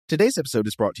Today's episode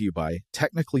is brought to you by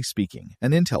Technically Speaking,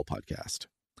 an Intel podcast.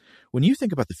 When you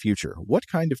think about the future, what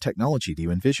kind of technology do you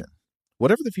envision?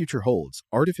 Whatever the future holds,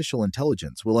 artificial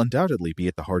intelligence will undoubtedly be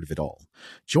at the heart of it all.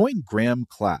 Join Graham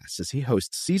Class as he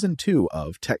hosts Season 2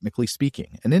 of Technically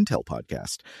Speaking, an Intel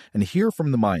podcast, and hear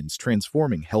from the minds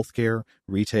transforming healthcare,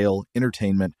 retail,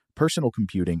 entertainment, personal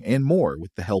computing, and more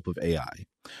with the help of AI.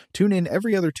 Tune in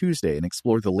every other Tuesday and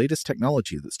explore the latest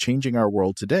technology that's changing our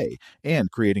world today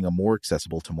and creating a more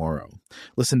accessible tomorrow.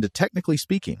 Listen to Technically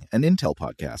Speaking, an Intel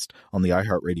podcast on the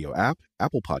iHeartRadio app,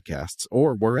 Apple Podcasts,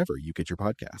 or wherever you get your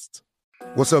podcasts.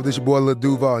 What's up, this your boy Lil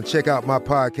Duval, and check out my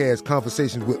podcast,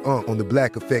 Conversations with Unc, on the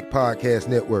Black Effect Podcast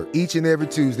Network. Each and every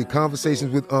Tuesday,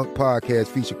 Conversations with Unc podcast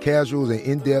feature casuals and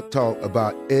in-depth talk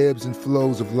about ebbs and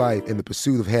flows of life and the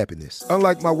pursuit of happiness.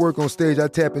 Unlike my work on stage, I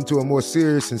tap into a more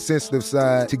serious and sensitive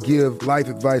side to give life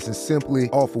advice and simply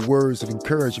offer words of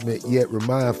encouragement, yet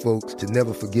remind folks to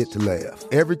never forget to laugh.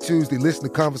 Every Tuesday, listen to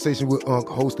Conversations with Unc,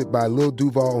 hosted by Lil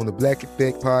Duval on the Black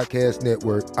Effect Podcast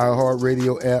Network,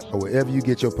 iHeartRadio app, or wherever you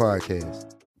get your podcasts.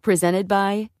 Presented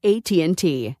by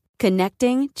AT&T.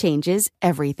 Connecting changes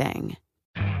everything.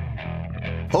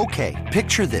 Okay,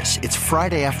 picture this. It's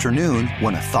Friday afternoon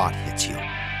when a thought hits you.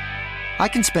 I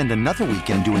can spend another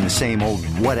weekend doing the same old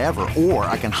whatever, or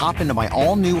I can hop into my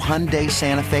all-new Hyundai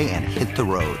Santa Fe and hit the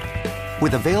road.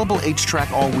 With available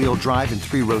H-Track all-wheel drive and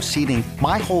 3-row seating,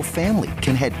 my whole family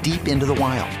can head deep into the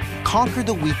wild. Conquer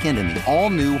the weekend in the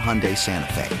all-new Hyundai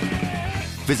Santa Fe.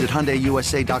 Visit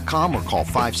HyundaiUSA.com or call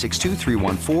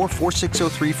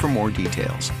 562-314-4603 for more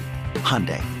details.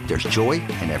 Hyundai, there's joy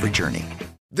in every journey.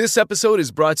 This episode is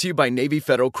brought to you by Navy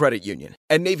Federal Credit Union.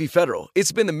 At Navy Federal,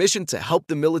 it's been the mission to help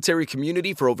the military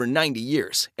community for over 90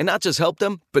 years. And not just help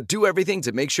them, but do everything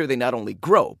to make sure they not only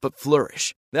grow, but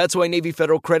flourish. That's why Navy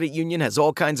Federal Credit Union has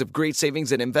all kinds of great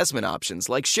savings and investment options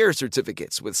like share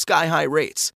certificates with sky-high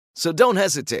rates. So don't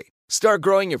hesitate. Start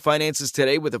growing your finances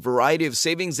today with a variety of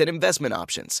savings and investment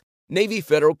options. Navy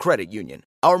Federal Credit Union.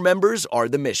 Our members are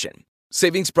the mission.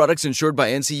 Savings products insured by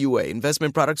NCUA.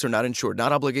 Investment products are not insured,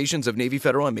 not obligations of Navy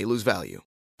Federal and may lose value.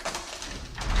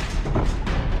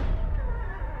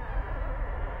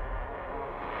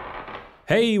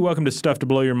 Hey, welcome to Stuff to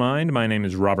Blow Your Mind. My name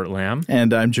is Robert Lamb.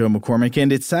 And I'm Joe McCormick,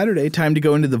 and it's Saturday, time to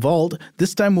go into the vault.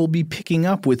 This time we'll be picking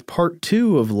up with part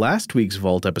 2 of last week's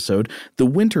vault episode, The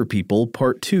Winter People,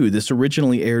 part 2. This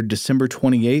originally aired December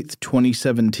 28th,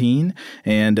 2017,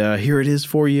 and here it is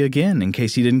for you again, in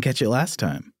case you didn't catch it last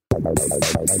time.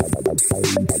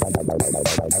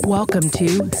 Welcome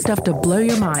to Stuff to Blow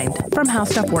Your Mind from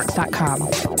HowStuffWorks.com.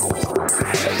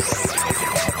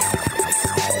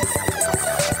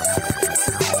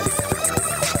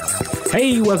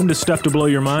 Hey, welcome to Stuff to Blow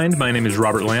Your Mind. My name is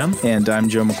Robert Lamb. And I'm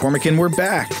Joe McCormick, and we're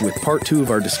back with part 2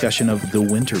 of our discussion of the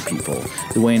winter people,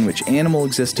 the way in which animal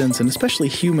existence, and especially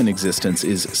human existence,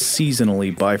 is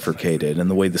seasonally bifurcated, and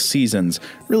the way the seasons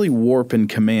really warp and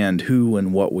command who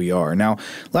and what we are. Now,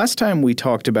 last time we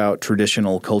talked about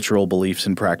traditional cultural beliefs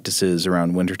and practices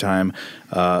around wintertime.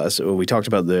 So we talked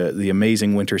about the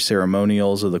amazing winter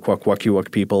ceremonials of the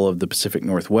Kwakwaka'wakw people of the Pacific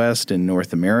Northwest and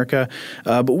North America,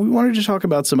 but we wanted to talk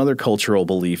about some other cultural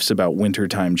beliefs about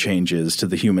wintertime changes to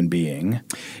the human being.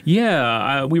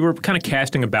 Yeah, we were kind of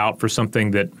casting about for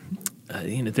something that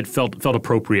that felt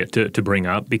appropriate to bring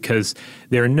up, because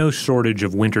there are no shortage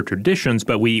of winter traditions,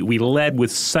 but we led with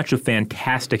such a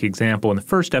fantastic example in the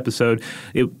first episode,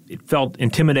 it felt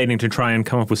intimidating to try and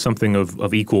come up with something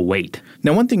of equal weight.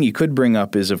 Now, one thing you could bring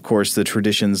up is, of course, the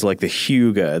traditions like the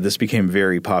hygge. This became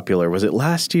very popular. Was it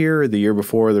last year or the year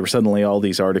before? There were suddenly all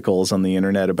these articles on the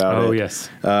internet about it. Oh, yes.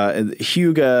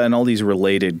 Hygge and all these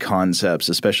related concepts,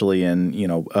 especially in,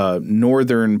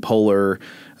 northern polar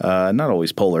not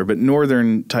always polar, but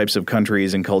northern types of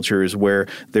countries and cultures where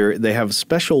they have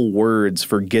special words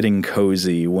for getting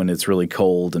cozy when it's really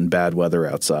cold and bad weather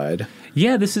outside.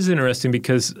 Yeah, this is interesting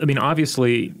because,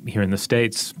 obviously here in the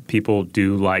States, people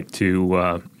do like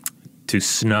to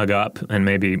snug up and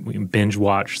maybe binge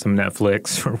watch some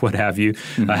Netflix or what have you.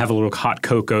 Mm-hmm. Have a little hot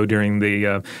cocoa during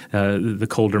the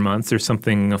colder months. There's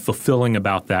something fulfilling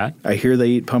about that. I hear they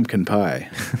eat pumpkin pie.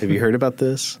 Have you heard about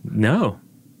this? No.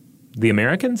 The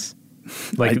Americans?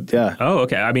 Yeah. Oh,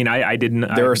 okay. I didn't.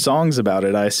 There are songs about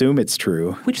it. I assume it's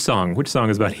true. Which song? Which song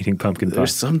is about eating pumpkin pie?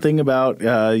 There's something about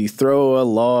you throw a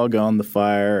log on the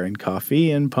fire and coffee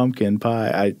and pumpkin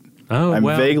pie. I'm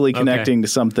vaguely connecting to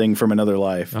something from another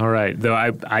life. All right. Though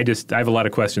I have a lot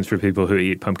of questions for people who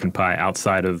eat pumpkin pie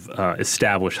outside of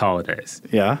established holidays.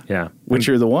 Yeah? Yeah. Which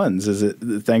are the ones? Is it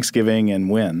Thanksgiving and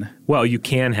when? Well, you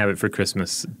can have it for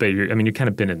Christmas, but you're kind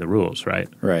of bending the rules, right?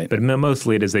 Right. But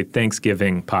mostly it is a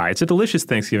Thanksgiving pie. It's a delicious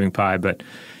Thanksgiving pie, but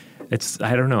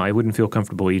I don't know. I wouldn't feel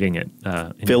comfortable eating it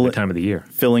in the time of the year.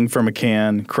 Filling from a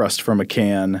can, crust from a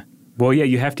can. Well, yeah,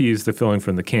 you have to use the filling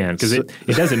from the can because it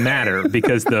doesn't matter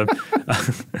because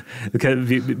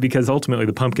because ultimately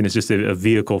the pumpkin is just a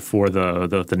vehicle for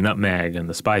the nutmeg and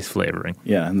the spice flavoring.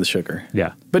 Yeah, and the sugar.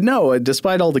 Yeah. But no,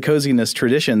 despite all the coziness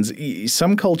traditions,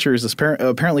 some cultures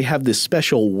apparently have this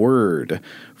special word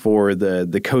for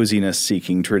the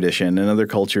coziness-seeking tradition, and other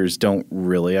cultures don't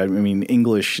really. I mean,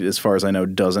 English, as far as I know,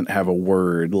 doesn't have a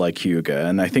word like hygge,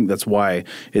 and I think that's why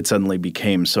it suddenly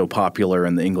became so popular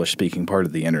in the English-speaking part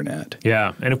of the internet.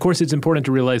 Yeah, and of course it's important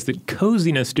to realize that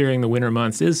coziness during the winter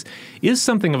months is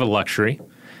something of a luxury,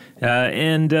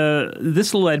 and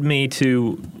this led me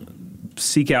to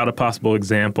seek out a possible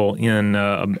example in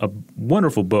a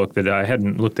wonderful book that I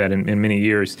hadn't looked at in many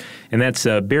years, and that's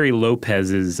Barry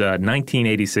Lopez's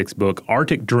 1986 book,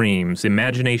 Arctic Dreams,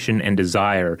 Imagination and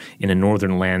Desire in a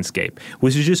Northern Landscape,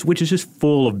 which is just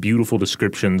full of beautiful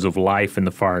descriptions of life in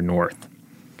the far north.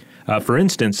 For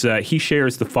instance, he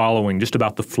shares the following just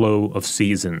about the flow of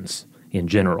seasons in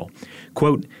general.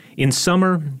 Quote, "In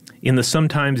summer, in the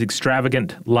sometimes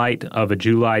extravagant light of a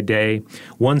July day,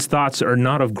 one's thoughts are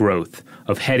not of growth,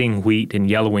 of heading wheat and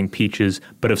yellowing peaches,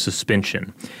 but of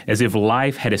suspension, as if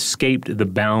life had escaped the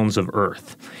bounds of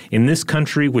earth. In this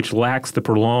country, which lacks the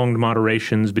prolonged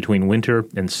moderations between winter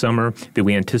and summer that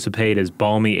we anticipate as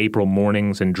balmy April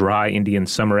mornings and dry Indian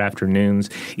summer afternoons,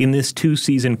 in this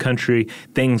two-season country,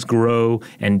 things grow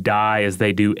and die as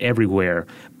they do everywhere,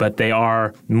 but they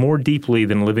are, more deeply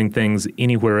than living things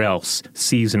anywhere else,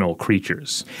 seasonal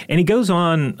creatures." And he goes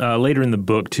on later in the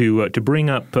book to bring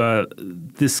up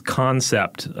this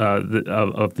concept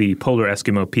of the polar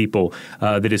Eskimo people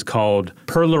that is called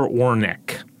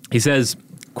Perler-Ornek. He says,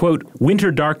 quote,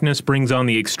 "Winter darkness brings on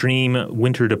the extreme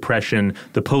winter depression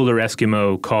the polar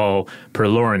Eskimo call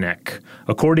Perler-Ornek.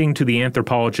 According to the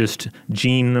anthropologist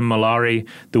Jean Malary,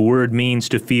 the word means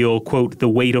to feel, quote, the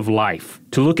weight of life,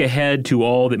 to look ahead to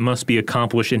all that must be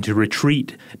accomplished and to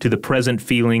retreat to the present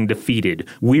feeling defeated,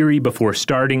 weary before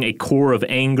starting, a core of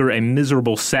anger, a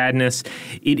miserable sadness.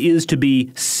 It is to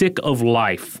be sick of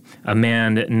life," a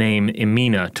man named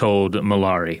Emina told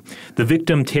Malary. "The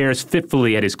victim tears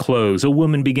fitfully at his clothes. A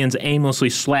woman begins aimlessly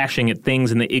slashing at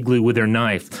things in the igloo with her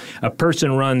knife. A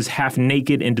person runs half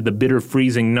naked into the bitter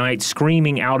freezing night, screaming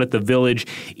out at the village,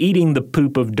 eating the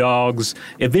poop of dogs.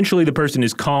 Eventually the person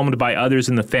is calmed by others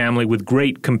in the family with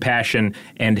great compassion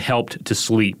and helped to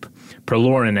sleep.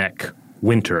 Perler-Ornek,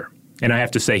 winter." And I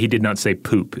have to say, he did not say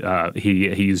poop.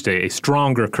 He used a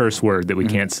stronger curse word that we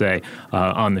can't say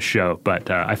on the show,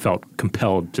 but I felt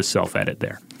compelled to self-edit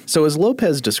there. So as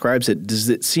Lopez describes it, does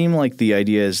it seem like the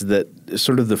idea is that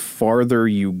sort of the farther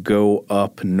you go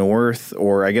up north,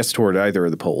 or I guess toward either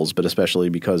of the poles, but especially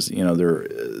because, you know, there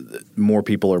more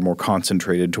people are more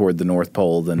concentrated toward the North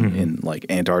Pole than in like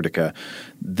Antarctica,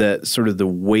 that sort of the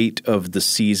weight of the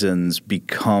seasons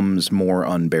becomes more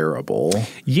unbearable?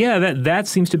 Yeah, that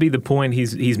seems to be the point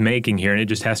he's making here, and it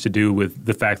just has to do with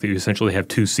the fact that you essentially have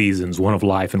two seasons, one of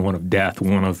life and one of death,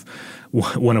 one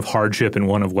of hardship and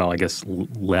one of, well, I guess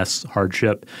less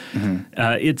hardship.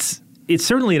 It's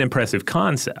certainly an impressive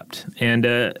concept, and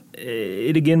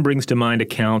it again brings to mind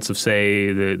accounts of,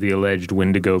 say, the alleged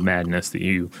Wendigo madness that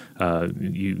you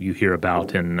hear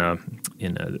about in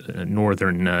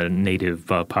northern native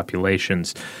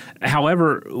populations.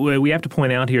 However, we have to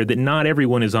point out here that not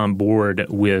everyone is on board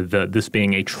with this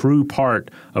being a true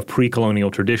part of pre-colonial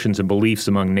traditions and beliefs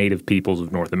among native peoples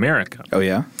of North America. Oh,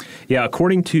 yeah? Yeah,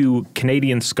 according to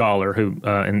Canadian scholar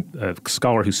and a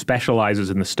scholar who specializes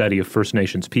in the study of First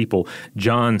Nations people,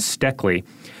 John Steckley,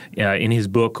 in his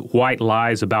book White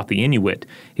Lies About the Inuit,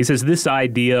 he says this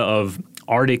idea of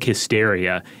Arctic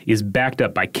hysteria is backed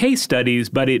up by case studies,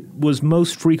 but it was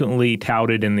most frequently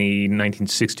touted in the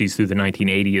 1960s through the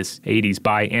 1980s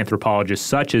by anthropologists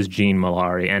such as Jean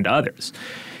Malary and others.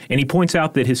 And he points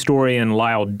out that historian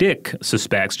Lyle Dick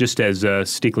suspects, just as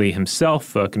Steckley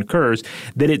himself concurs,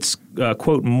 that it's,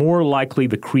 quote, more likely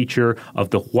the creature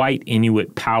of the white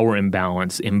Inuit power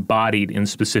imbalance embodied in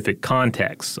specific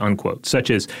contexts, unquote,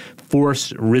 such as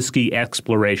forced risky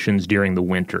explorations during the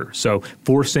winter. So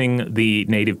forcing the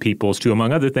native peoples to,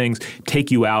 among other things,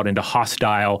 take you out into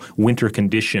hostile winter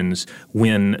conditions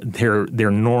when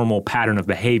their normal pattern of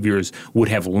behaviors would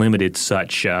have limited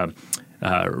such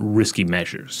risky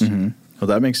measures. Well,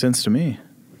 that makes sense to me.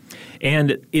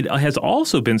 And it has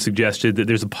also been suggested that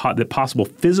there's that possible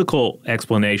physical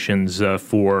explanations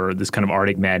for this kind of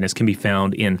Arctic madness can be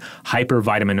found in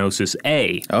hypervitaminosis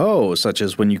A. Oh, such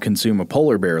as when you consume a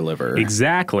polar bear liver.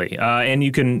 Exactly. And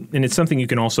it's something you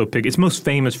can also pick. It's most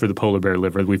famous for the polar bear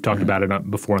liver. We've talked about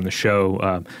it before on the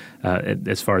show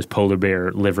as far as polar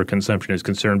bear liver consumption is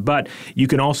concerned. But you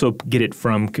can also get it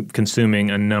from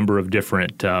consuming a number of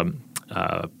different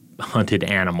hunted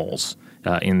animals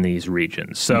in these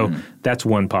regions. So that's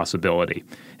one possibility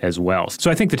as well. So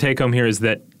I think the take-home here is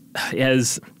that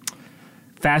as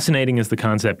fascinating as the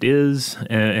concept is,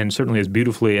 and certainly as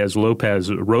beautifully as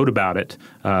Lopez wrote about it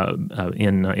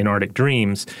in Arctic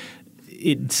Dreams,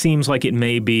 it seems like it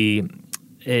may be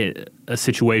a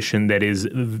situation that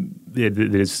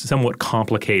is somewhat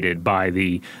complicated by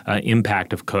the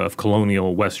impact of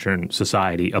colonial Western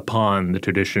society upon the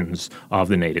traditions of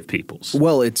the native peoples.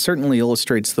 Well, it certainly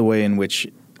illustrates the way in which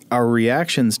our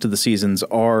reactions to the seasons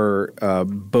are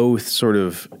both sort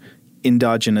of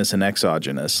endogenous and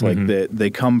exogenous. Like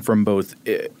they come from both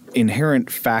inherent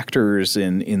factors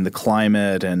in the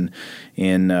climate and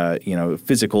in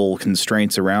physical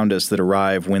constraints around us that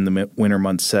arrive when the winter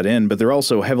months set in, but they're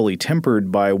also heavily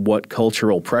tempered by what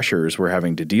cultural pressures we're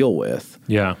having to deal with.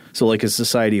 Yeah. So like a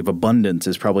society of abundance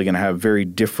is probably going to have very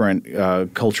different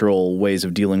cultural ways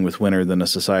of dealing with winter than a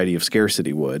society of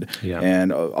scarcity would. Yeah.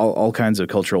 And all kinds of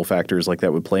cultural factors like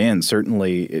that would play in.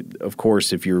 Certainly, of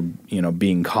course, if you're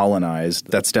being colonized,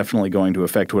 that's definitely going to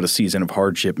affect what a season of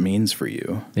hardship means for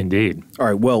you. Indeed. All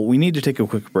right, well, we need to take a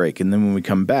quick break, and then when we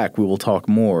come back, we will talk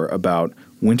more about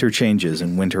winter changes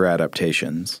and winter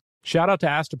adaptations. Shout out to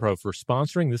Astepro for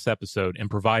sponsoring this episode and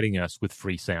providing us with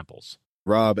free samples.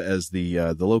 Rob, as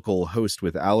the local host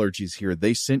with allergies here,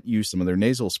 they sent you some of their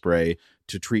nasal spray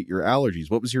to treat your allergies.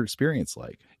 What was your experience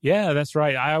like? Yeah, that's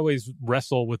right. I always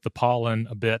wrestle with the pollen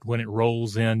a bit when it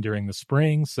rolls in during the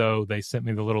spring, so they sent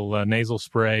me the little nasal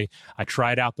spray. I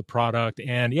tried out the product,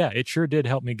 and yeah, it sure did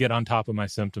help me get on top of my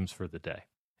symptoms for the day.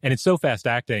 And it's so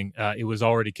fast-acting, it was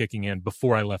already kicking in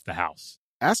before I left the house.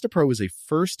 Astepro is a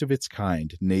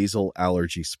first-of-its-kind nasal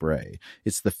allergy spray.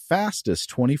 It's the fastest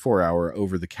 24-hour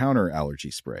over-the-counter allergy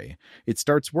spray. It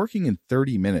starts working in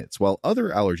 30 minutes, while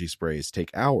other allergy sprays take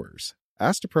hours.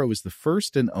 Astepro is the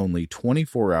first and only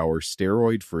 24-hour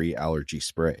steroid-free allergy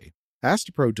spray.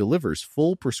 Astepro delivers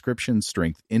full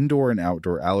prescription-strength indoor and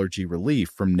outdoor allergy relief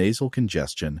from nasal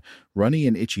congestion, runny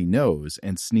and itchy nose,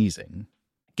 and sneezing.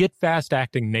 Get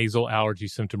fast-acting nasal allergy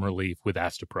symptom relief with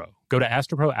Astepro. Go to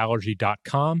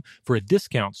asteproallergy.com for a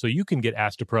discount so you can get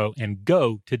Astepro and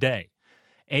go today.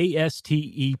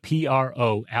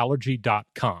 ASTEPRO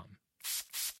allergy.com.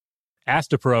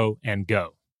 Astepro and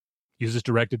go. Use as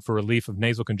directed for relief of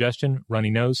nasal congestion, runny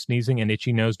nose, sneezing, and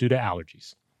itchy nose due to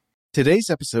allergies. Today's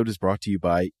episode is brought to you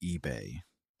by eBay.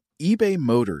 eBay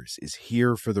Motors is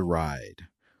here for the ride.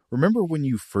 Remember when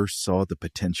you first saw the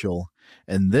potential?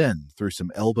 And then, through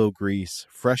some elbow grease,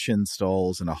 fresh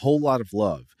installs, and a whole lot of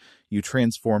love, you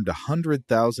transformed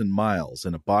 100,000 miles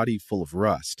and a body full of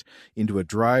rust into a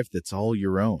drive that's all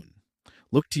your own.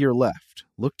 Look to your left.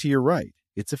 Look to your right.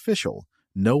 It's official.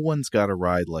 No one's got a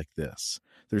ride like this.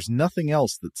 There's nothing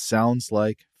else that sounds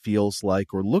like, feels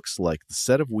like, or looks like the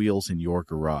set of wheels in your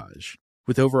garage.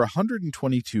 With over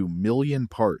 122 million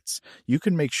parts, you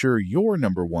can make sure your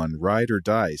number one ride or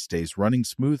die stays running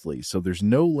smoothly so there's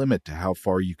no limit to how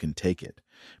far you can take it.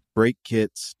 Brake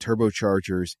kits,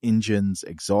 turbochargers, engines,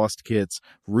 exhaust kits,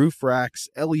 roof racks,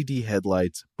 LED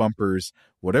headlights, bumpers,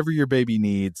 whatever your baby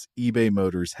needs, eBay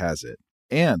Motors has it.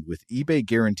 And with eBay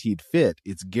Guaranteed Fit,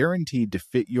 it's guaranteed to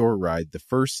fit your ride the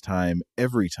first time,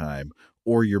 every time,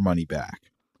 or your money back.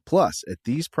 Plus, at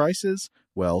these prices,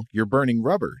 well, you're burning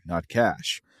rubber, not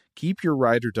cash. Keep your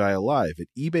ride or die alive at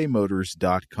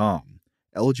ebaymotors.com.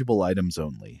 Eligible items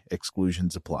only.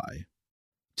 Exclusions apply.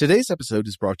 Today's episode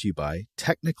is brought to you by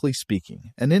Technically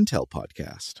Speaking, an Intel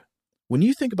podcast. When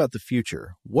you think about the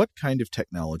future, what kind of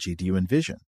technology do you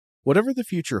envision? Whatever the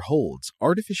future holds,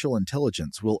 artificial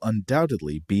intelligence will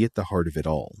undoubtedly be at the heart of it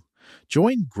all.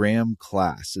 Join Graham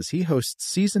Class as he hosts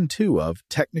Season 2 of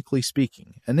Technically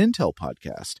Speaking, an Intel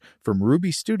podcast from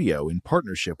Ruby Studio in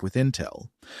partnership with Intel.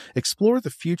 Explore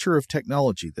the future of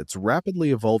technology that's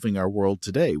rapidly evolving our world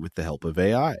today with the help of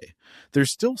AI.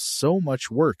 There's still so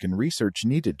much work and research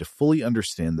needed to fully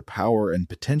understand the power and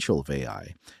potential of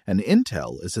AI, and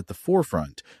Intel is at the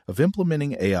forefront of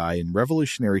implementing AI in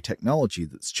revolutionary technology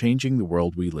that's changing the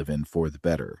world we live in for the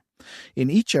better. In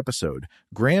each episode,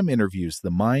 Graham interviews the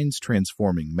minds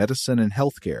transforming medicine and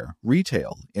healthcare,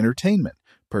 retail, entertainment,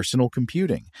 personal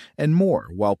computing, and more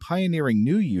while pioneering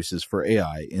new uses for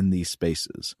AI in these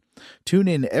spaces. Tune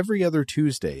in every other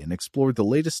Tuesday and explore the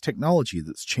latest technology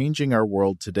that's changing our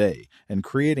world today and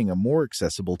creating a more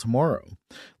accessible tomorrow.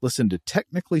 Listen to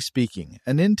Technically Speaking,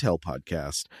 an Intel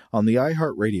podcast on the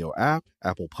iHeartRadio app,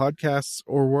 Apple Podcasts,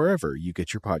 or wherever you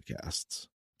get your podcasts.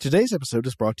 Today's episode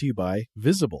is brought to you by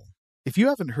Visible. If you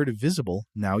haven't heard of Visible,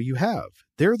 now you have.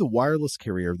 They're the wireless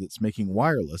carrier that's making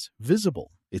wireless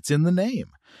visible. It's in the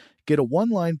name. Get a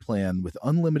one-line plan with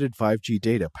unlimited 5G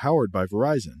data powered by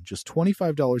Verizon, just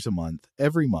 $25 a month,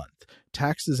 every month,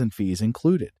 taxes and fees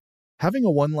included. Having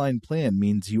a one-line plan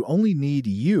means you only need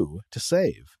you to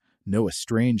save. No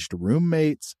estranged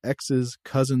roommates, exes,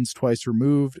 cousins twice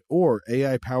removed, or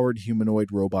AI-powered humanoid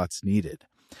robots needed.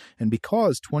 And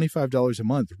because $25 a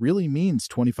month really means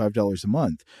 $25 a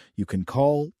month, you can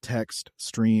call, text,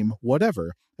 stream,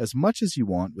 whatever, as much as you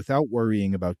want without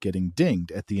worrying about getting dinged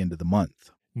at the end of the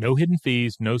month. No hidden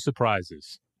fees, no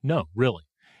surprises. No, really.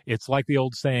 It's like the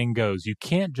old saying goes, you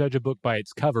can't judge a book by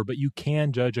its cover, but you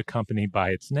can judge a company by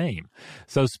its name.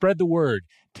 So spread the word.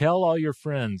 Tell all your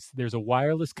friends there's a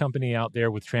wireless company out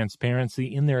there with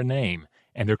transparency in their name,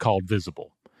 and they're called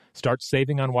Visible. Start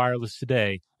saving on wireless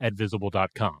today at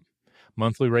Visible.com.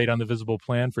 Monthly rate on the Visible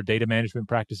plan for data management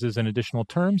practices and additional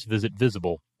terms, visit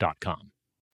Visible.com.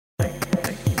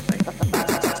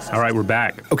 All right, we're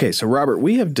back. Okay, so Robert,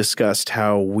 we have discussed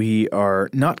how we are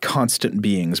not constant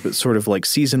beings, but sort of like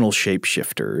seasonal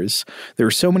shapeshifters. There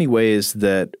are so many ways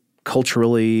that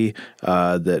culturally,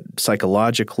 that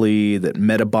psychologically, that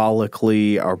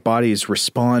metabolically, our bodies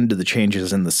respond to the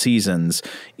changes in the seasons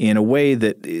in a way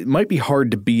that it might be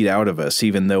hard to beat out of us,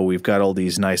 even though we've got all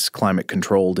these nice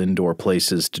climate-controlled indoor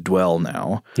places to dwell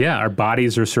now. Yeah, our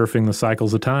bodies are surfing the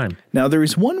cycles of time. Now, there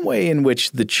is one way in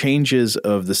which the changes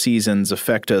of the seasons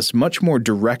affect us much more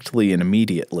directly and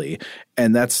immediately,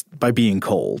 and that's by being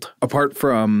cold. Apart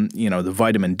from, the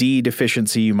vitamin D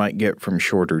deficiency you might get from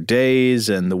shorter days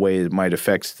and the way it might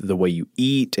affect the way you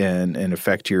eat and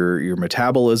affect your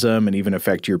metabolism and even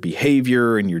affect your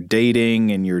behavior and your dating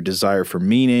and your desire for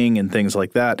meaning and things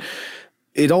like that,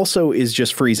 it also is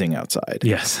just freezing outside.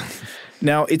 Yes.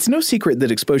 Now, it's no secret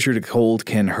that exposure to cold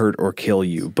can hurt or kill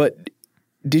you, but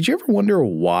did you ever wonder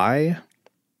why?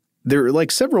 There are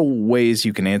several ways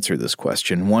you can answer this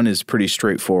question. One is pretty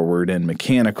straightforward and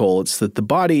mechanical. It's that the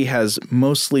body has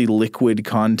mostly liquid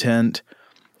content.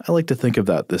 I like to think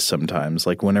about this sometimes.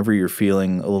 Like whenever you're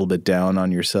feeling a little bit down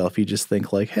on yourself, you just think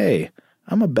hey,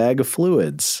 I'm a bag of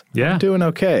fluids. Yeah. I'm doing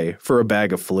okay for a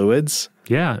bag of fluids.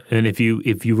 Yeah, and if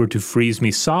you were to freeze me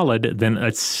solid, then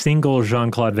a single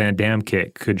Jean-Claude Van Damme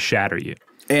kick could shatter you.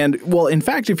 And, well, in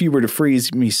fact, if you were to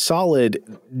freeze me solid,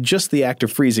 just the act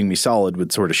of freezing me solid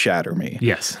would sort of shatter me.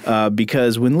 Yes.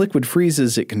 Because when liquid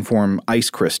freezes, it can form ice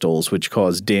crystals, which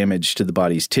cause damage to the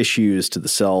body's tissues, to the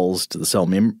cells, to the cell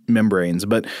membranes.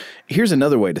 But here's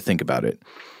another way to think about it.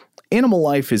 Animal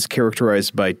life is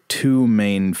characterized by two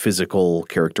main physical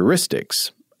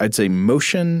characteristics. I'd say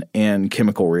motion and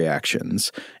chemical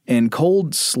reactions. And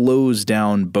cold slows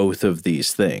down both of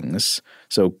these things.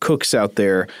 So cooks out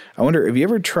there, I wonder, have you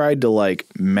ever tried to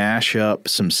mash up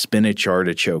some spinach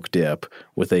artichoke dip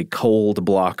with a cold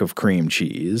block of cream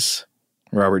cheese?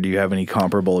 Robert, do you have any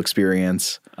comparable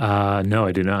experience? No,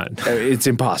 I do not. It's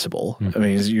impossible. I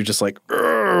mean, you're just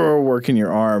working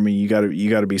your arm, and you got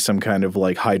to be some kind of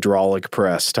hydraulic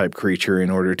press type creature in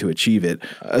order to achieve it.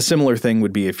 A similar thing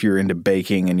would be if you're into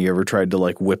baking and you ever tried to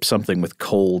whip something with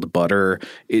cold butter.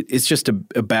 It's just a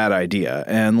bad idea.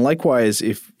 And likewise,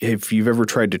 if you've ever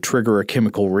tried to trigger a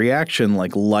chemical reaction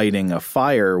like lighting a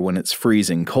fire when it's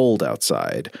freezing cold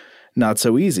outside. Not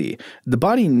so easy. The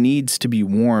body needs to be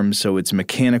warm so its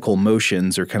mechanical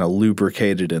motions are kind of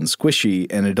lubricated and squishy,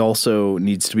 and it also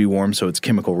needs to be warm so its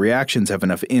chemical reactions have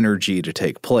enough energy to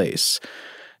take place.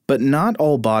 But not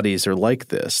all bodies are like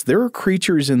this. There are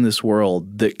creatures in this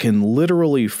world that can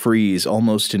literally freeze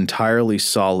almost entirely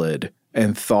solid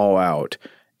and thaw out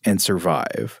and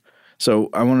survive.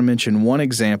 So I want to mention one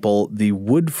example, the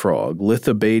wood frog,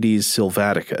 Lithobates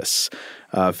sylvaticus,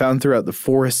 found throughout the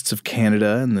forests of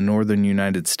Canada and the northern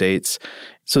United States.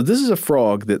 So this is a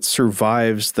frog that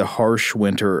survives the harsh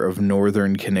winter of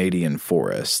northern Canadian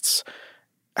forests.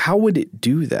 How would it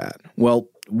do that? Well,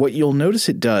 what you'll notice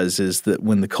it does is that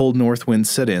when the cold north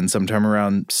winds set in sometime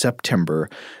around September,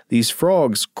 these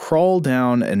frogs crawl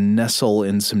down and nestle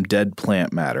in some dead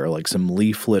plant matter, like some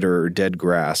leaf litter or dead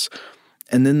grass,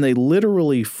 and then they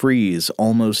literally freeze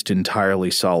almost entirely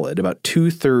solid. About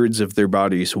 2/3 of their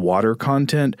body's water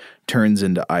content turns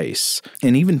into ice.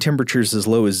 And even temperatures as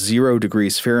low as 0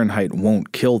 degrees Fahrenheit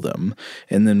won't kill them.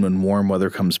 And then when warm weather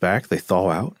comes back, they thaw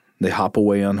out They hop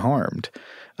away unharmed.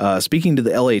 Speaking to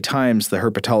the LA Times, the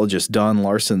herpetologist Don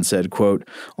Larson said, quote,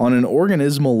 "On an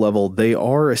organismal level, they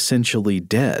are essentially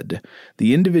dead.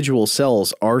 The individual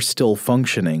cells are still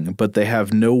functioning, but they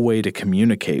have no way to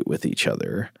communicate with each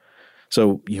other."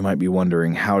 So you might be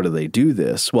wondering, how do they do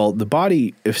this? Well, the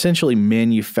body essentially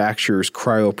manufactures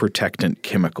cryoprotectant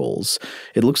chemicals.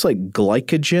 It looks like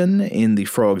glycogen in the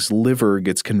frog's liver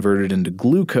gets converted into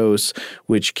glucose,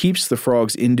 which keeps the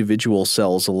frog's individual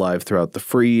cells alive throughout the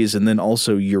freeze, and then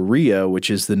also urea, which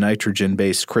is the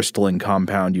nitrogen-based crystalline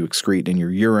compound you excrete in your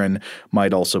urine,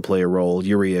 might also play a role.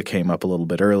 Urea came up a little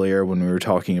bit earlier when we were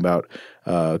talking about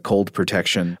cold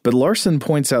protection. But Larson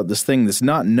points out this thing that's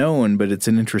not known, but it's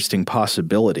an interesting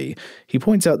possibility. He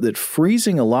points out that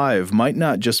freezing alive might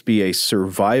not just be a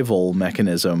survival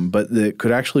mechanism, but that it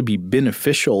could actually be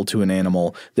beneficial to an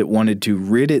animal that wanted to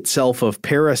rid itself of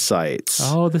parasites.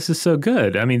 Oh, this is so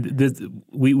good. I mean,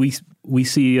 we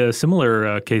see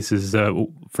similar cases,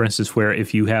 for instance, where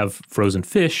if you have frozen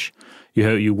fish,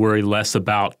 you worry less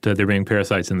about there being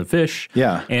parasites in the fish.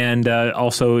 Yeah. And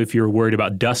also, if you're worried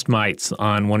about dust mites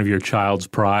on one of your child's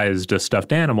prized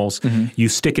stuffed animals, you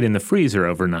stick it in the freezer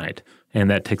overnight,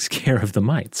 and that takes care of the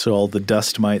mites. So all the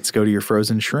dust mites go to your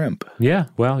frozen shrimp. Yeah.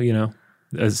 Well,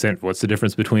 what's the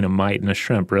difference between a mite and a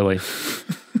shrimp, really?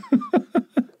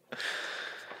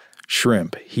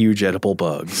 Shrimp, huge edible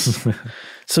bugs.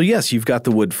 So yes, you've got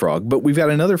the wood frog, but we've got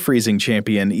another freezing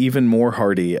champion, even more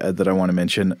hardy, that I want to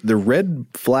mention, the red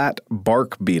flat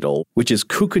bark beetle, which is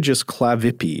Cucugus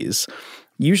clavipes.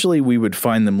 Usually we would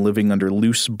find them living under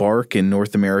loose bark in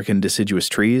North American deciduous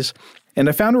trees. And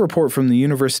I found a report from the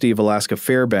University of Alaska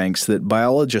Fairbanks that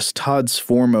biologist Todd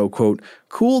Sformo, quote,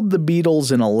 cooled the beetles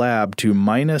in a lab to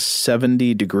minus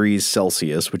 70 degrees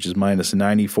Celsius, which is minus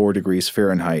 94 degrees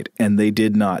Fahrenheit, and they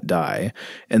did not die.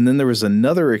 And then there was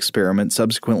another experiment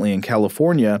subsequently in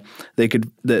California. They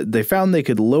found they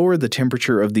could lower the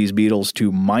temperature of these beetles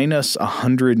to minus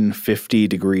 150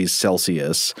 degrees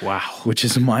Celsius. Wow. Which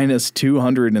is minus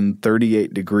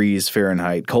 238 degrees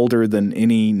Fahrenheit, colder than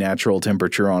any natural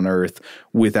temperature on Earth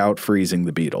without freezing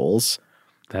the beetles.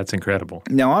 That's incredible.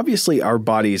 Now, obviously, our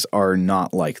bodies are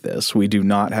not like this. We do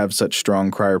not have such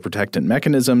strong cryoprotectant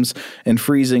mechanisms, and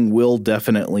freezing will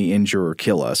definitely injure or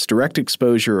kill us. Direct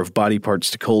exposure of body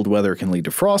parts to cold weather can lead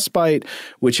to frostbite,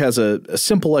 which has a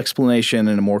simple explanation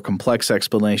and a more complex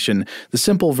explanation. The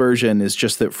simple version is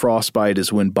just that frostbite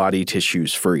is when body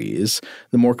tissues freeze.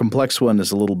 The more complex one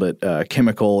is a little bit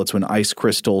chemical. It's when ice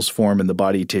crystals form in the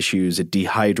body tissues. It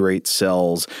dehydrates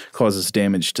cells, causes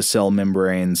damage to cell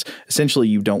membranes. Essentially,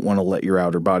 you don't want to let your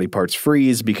outer body parts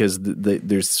freeze because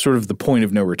there's sort of the point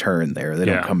of no return there. They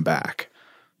don't come back.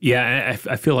 Yeah,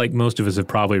 I feel like most of us have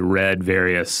probably read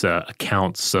various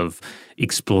accounts of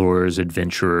explorers,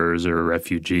 adventurers, or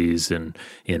refugees in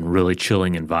really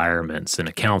chilling environments, and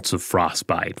accounts of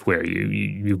frostbite where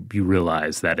you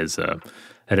realize that is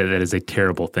a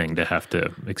terrible thing to have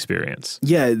to experience.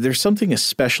 Yeah, there's something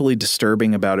especially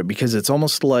disturbing about it because it's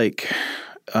almost like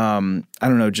I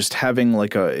don't know, just having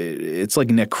it's like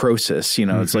necrosis,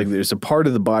 It's like there's a part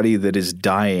of the body that is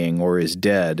dying or is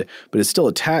dead, but it's still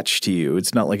attached to you.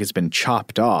 It's not like it's been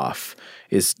chopped off.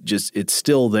 It's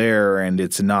still there and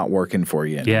it's not working for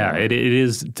you anymore. Yeah, it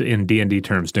is, in D&D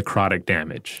terms, necrotic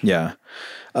damage. Yeah.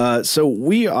 So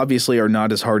we obviously are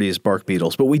not as hardy as bark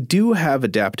beetles, but we do have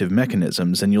adaptive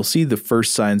mechanisms, and you'll see the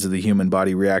first signs of the human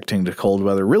body reacting to cold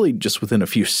weather really just within a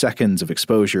few seconds of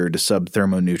exposure to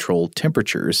subthermoneutral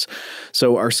temperatures.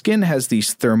 So our skin has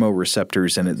these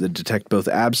thermoreceptors in it that detect both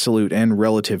absolute and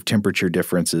relative temperature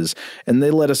differences, and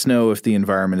they let us know if the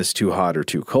environment is too hot or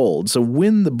too cold. So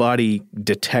when the body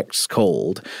detects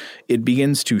cold, it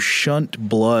begins to shunt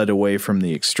blood away from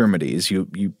the extremities.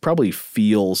 You probably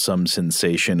feel some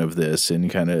sensation of this and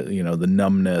kind of, the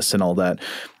numbness and all that.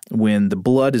 When the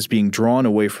blood is being drawn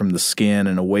away from the skin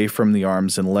and away from the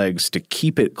arms and legs to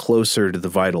keep it closer to the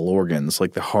vital organs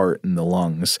like the heart and the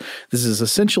lungs. This is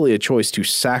essentially a choice to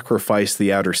sacrifice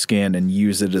the outer skin and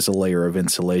use it as a layer of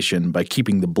insulation. By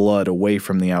keeping the blood away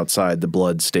from the outside, the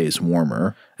blood stays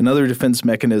warmer. Another defense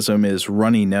mechanism is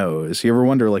runny nose. You ever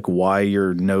wonder why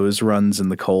your nose runs in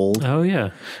the cold? Oh,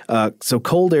 yeah. So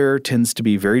cold air tends to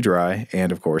be very dry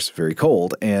and, of course, very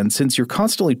cold. And since you're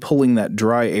constantly pulling that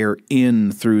dry air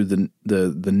in through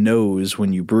the nose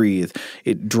when you breathe,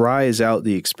 it dries out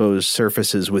the exposed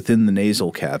surfaces within the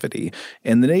nasal cavity.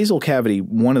 And the nasal cavity,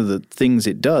 one of the things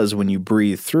it does when you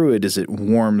breathe through it is it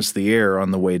warms the air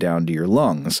on the way down to your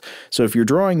lungs. So if you're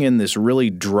drawing in this really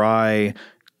dry,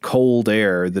 cold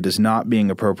air that is not being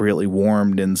appropriately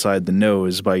warmed inside the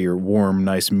nose by your warm,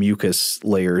 nice mucus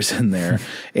layers in there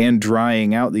and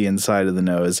drying out the inside of the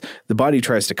nose, the body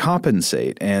tries to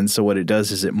compensate. And so what it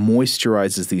does is it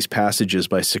moisturizes these passages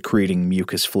by secreting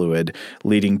mucus fluid,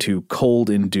 leading to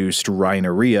cold-induced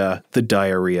rhinorrhea, the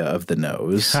diarrhea of the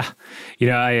nose.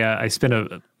 I spent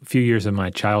a few years of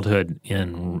my childhood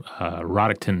in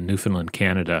Roddickton, Newfoundland,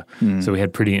 Canada. So we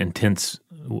had pretty intense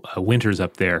winters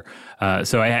up there.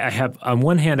 So I have, on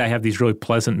one hand, I have these really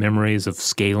pleasant memories of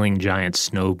scaling giant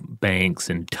snow banks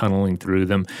and tunneling through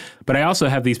them. But I also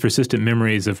have these persistent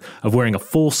memories of wearing a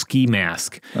full ski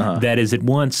mask that is at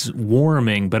once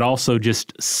warming but also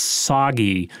just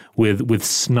soggy with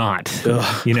snot.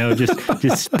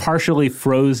 Just partially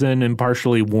frozen and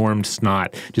partially warmed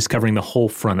snot, just covering the whole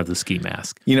front of the ski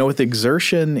mask. With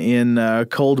exertion in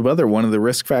cold weather, one of the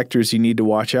risk factors you need to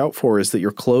watch out for is that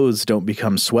your clothes don't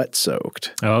become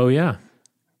sweat-soaked. Oh, yeah.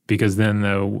 Because then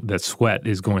that sweat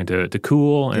is going to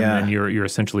cool, and then you're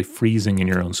essentially freezing in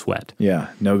your own sweat. Yeah,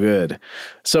 no good.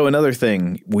 So another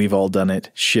thing, we've all done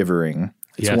it, shivering.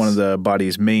 It's one of the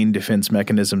body's main defense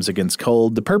mechanisms against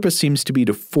cold. The purpose seems to be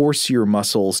to force your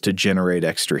muscles to generate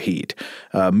extra heat.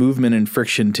 Movement and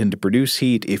friction tend to produce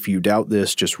heat. If you doubt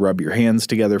this, just rub your hands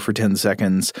together for 10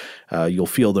 seconds. You'll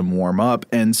feel them warm up.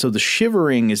 And so the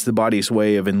shivering is the body's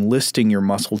way of enlisting your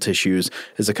muscle tissues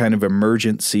as a kind of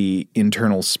emergency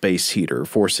internal space heater,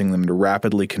 forcing them to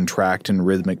rapidly contract in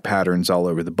rhythmic patterns all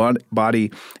over the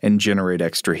body and generate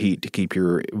extra heat to keep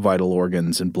your vital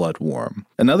organs and blood warm.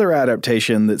 Another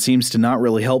adaptation that seems to not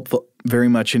really help very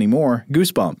much anymore,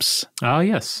 goosebumps. Oh,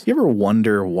 yes. You ever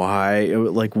wonder why?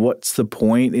 Like, what's the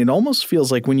point? It almost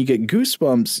feels like when you get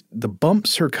goosebumps, the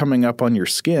bumps are coming up on your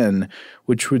skin,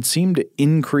 which would seem to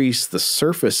increase the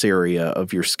surface area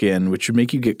of your skin, which would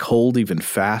make you get cold even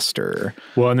faster.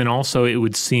 Well, and then also it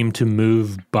would seem to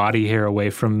move body hair away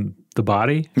from the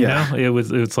body.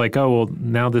 It's like, oh, well,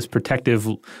 now this protective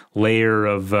layer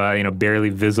of barely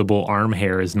visible arm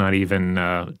hair is not even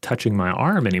touching my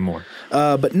arm anymore.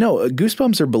 But no,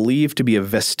 goosebumps are believed to be a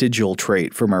vestigial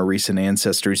trait from our recent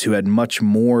ancestors who had much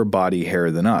more body hair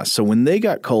than us. So when they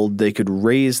got cold, they could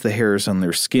raise the hairs on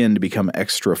their skin to become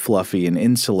extra fluffy and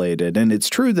insulated. And it's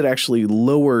true that actually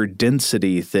lower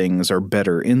density things are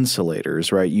better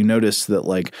insulators, right? You notice that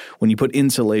like when you put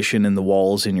insulation in the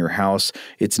walls in your house,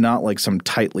 it's not like some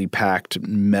tightly packed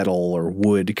metal or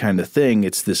wood kind of thing.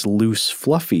 It's this loose,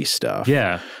 fluffy stuff.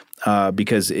 Yeah.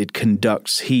 Because it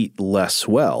conducts heat less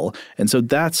well. And so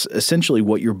that's essentially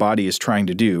what your body is trying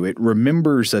to do. It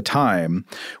remembers a time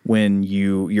when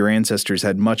your ancestors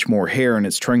had much more hair, and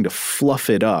it's trying to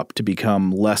fluff it up to become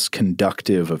less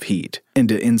conductive of heat and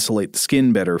to insulate the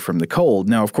skin better from the cold.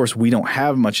 Now, of course, we don't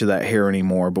have much of that hair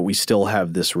anymore, but we still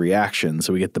have this reaction.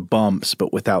 So we get the bumps,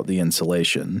 but without the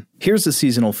insulation. Here's a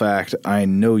seasonal fact I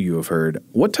know you have heard.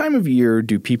 What time of year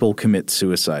do people commit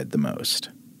suicide the most?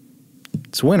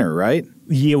 It's winter, right?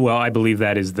 Yeah, well, I believe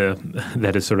that is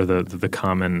sort of the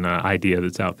common idea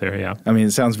that's out there. Yeah, I mean,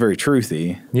 it sounds very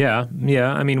truthy. Yeah.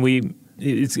 I mean,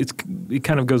 it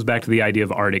kind of goes back to the idea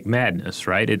of Arctic madness,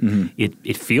 right?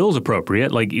 It feels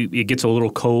appropriate. Like it gets a little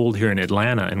cold here in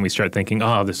Atlanta, and we start thinking,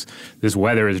 oh, this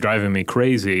weather is driving me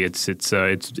crazy. It's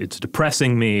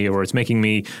depressing me, or it's making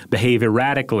me behave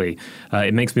erratically.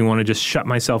 It makes me want to just shut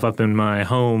myself up in my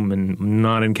home and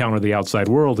not encounter the outside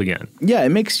world again. Yeah, it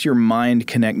makes your mind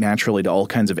connect naturally to all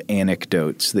kinds of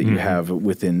anecdotes that you have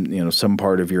within some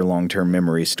part of your long-term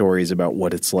memory, stories about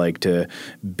what it's like to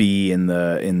be in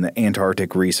the Antarctic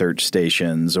research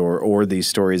stations or these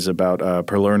stories about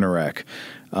Perlernerek.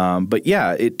 But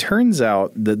yeah, it turns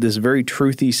out that this very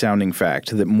truthy sounding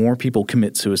fact that more people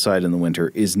commit suicide in the winter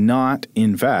is not,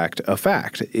 in fact, a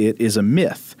fact. It is a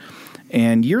myth.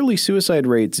 And yearly suicide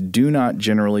rates do not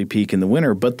generally peak in the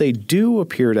winter, but they do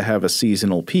appear to have a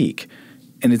seasonal peak.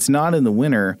 And it's not in the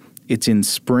winter, it's in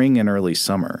spring and early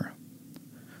summer.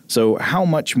 So how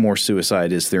much more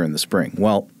suicide is there in the spring?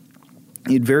 Well,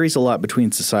 it varies a lot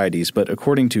between societies, but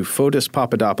according to Fotis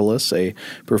Papadopoulos, a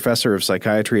professor of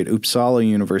psychiatry at Uppsala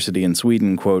University in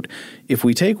Sweden, quote, if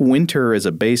we take winter as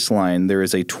a baseline, there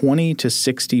is a 20 to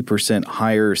 60%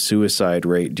 higher suicide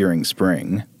rate during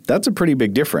spring. That's a pretty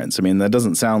big difference. I mean, that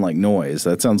doesn't sound like noise.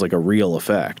 That sounds like a real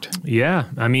effect. Yeah.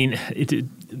 I mean,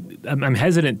 I'm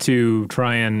hesitant to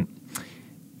try and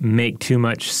make too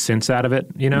much sense out of it,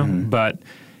 but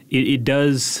it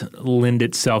does lend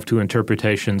itself to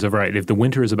interpretations of, right, if the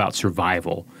winter is about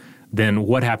survival, then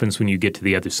what happens when you get to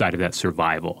the other side of that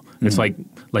survival? It's like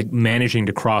managing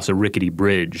to cross a rickety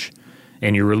bridge.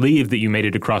 and you're relieved that you made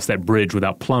it across that bridge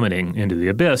without plummeting into the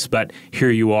abyss. But here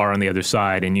you are on the other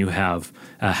side, and you have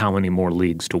how many more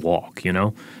leagues to walk?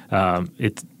 I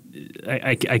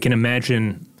can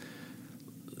imagine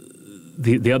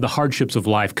the hardships of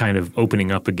life kind of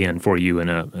opening up again for you in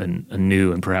a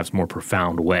new and perhaps more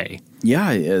profound way. Yeah,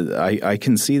 I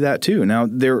can see that too. Now,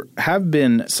 there have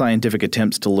been scientific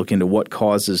attempts to look into what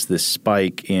causes this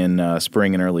spike in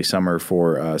spring and early summer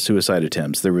for suicide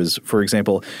attempts. There was, for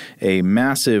example, a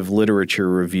massive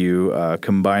literature review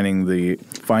combining the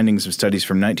findings of studies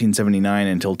from 1979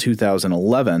 until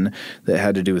 2011 that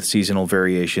had to do with seasonal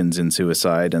variations in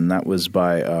suicide, and that was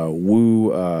by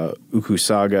Wu,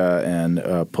 Ukusaga, and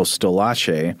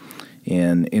Postolache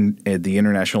in the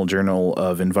International Journal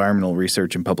of Environmental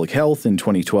Research and Public Health in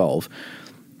 2012.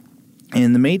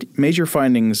 And the major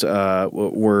findings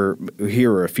were –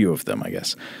 here are a few of them, I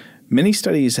guess. Many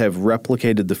studies have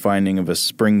replicated the finding of a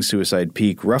spring suicide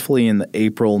peak roughly in the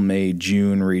April, May,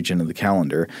 June region of the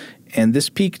calendar. And this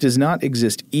peak does not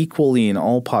exist equally in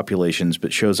all populations,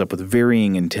 but shows up with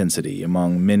varying intensity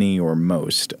among many or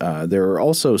most. There are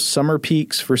also summer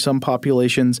peaks for some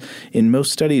populations. In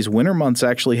most studies, winter months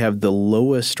actually have the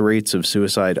lowest rates of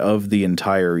suicide of the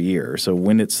entire year. So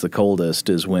when it's the coldest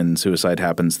is when suicide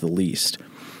happens the least.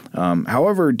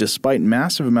 However, despite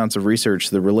massive amounts of research,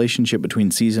 the relationship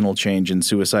between seasonal change and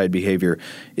suicide behavior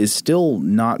is still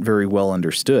not very well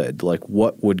understood, like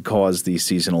what would cause these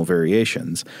seasonal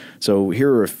variations. So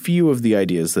here are a few of the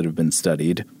ideas that have been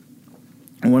studied.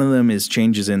 One of them is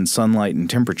changes in sunlight and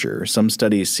temperature. Some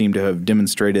studies seem to have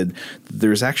demonstrated that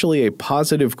there's actually a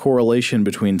positive correlation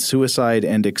between suicide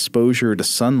and exposure to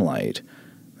sunlight.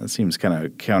 That seems kind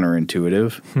of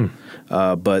counterintuitive,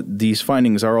 but these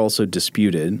findings are also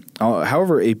disputed.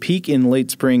 However, a peak in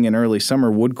late spring and early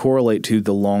summer would correlate to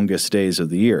the longest days of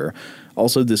the year.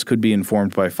 Also, this could be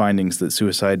informed by findings that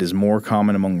suicide is more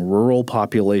common among rural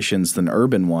populations than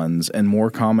urban ones and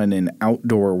more common in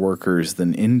outdoor workers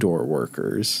than indoor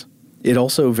workers. It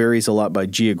also varies a lot by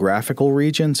geographical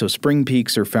region, so spring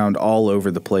peaks are found all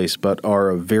over the place but are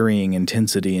of varying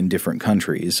intensity in different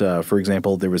countries. For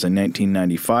example, there was a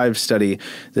 1995 study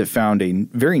that found a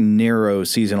very narrow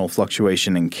seasonal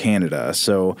fluctuation in Canada.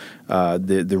 So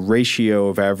the ratio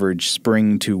of average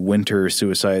spring to winter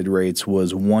suicide rates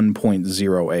was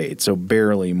 1.08, so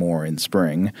barely more in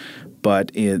spring. But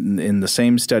in the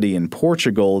same study in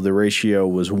Portugal, the ratio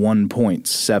was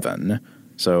 1.7.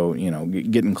 So,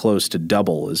 getting close to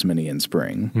double as many in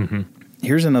spring. Mm-hmm.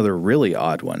 Here's another really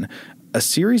odd one. A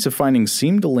series of findings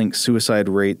seem to link suicide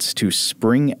rates to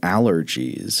spring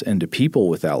allergies and to people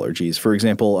with allergies. For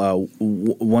example,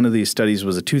 one of these studies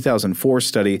was a 2004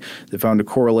 study that found a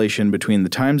correlation between the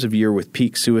times of year with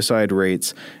peak suicide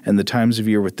rates and the times of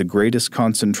year with the greatest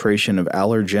concentration of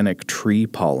allergenic tree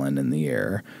pollen in the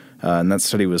air. And that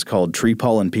study was called Tree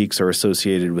Pollen Peaks Are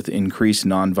Associated with Increased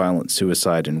Nonviolent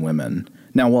Suicide in Women.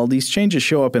 Now, while these changes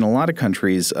show up in a lot of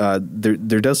countries, there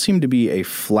does seem to be a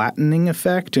flattening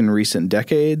effect in recent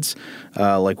decades.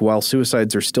 While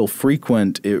suicides are still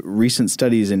frequent, recent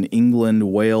studies in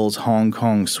England, Wales, Hong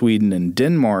Kong, Sweden, and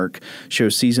Denmark show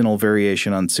seasonal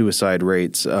variation on suicide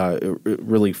rates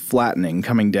really flattening,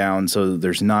 coming down so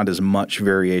there's not as much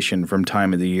variation from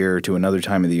time of the year to another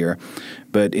time of the year.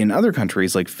 But in other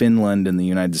countries like Finland and the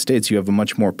United States, you have a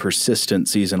much more persistent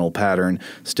seasonal pattern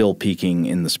still peaking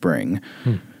in the spring.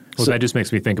 Well, that just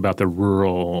makes me think about the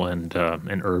rural and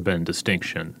urban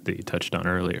distinction that you touched on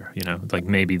earlier. Like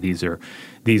maybe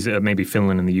maybe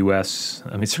Finland and the U.S.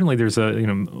 I mean, certainly there's a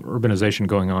urbanization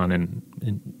going on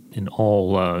in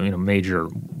all major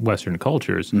Western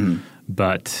cultures,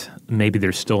 but maybe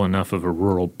there's still enough of a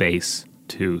rural base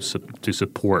to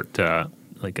support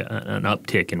an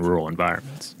uptick in rural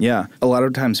environments. Yeah. A lot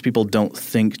of times people don't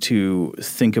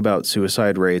think about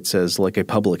suicide rates as like a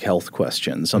public health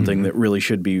question, something that really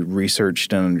should be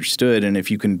researched and understood. And if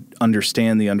you can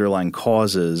understand the underlying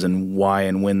causes and why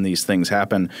and when these things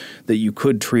happen, that you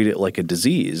could treat it like a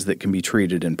disease that can be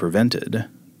treated and prevented.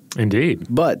 Indeed.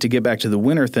 But to get back to the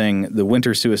winter thing, the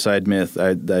winter suicide myth,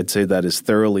 I'd say that is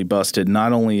thoroughly busted.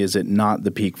 Not only is it not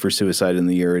the peak for suicide in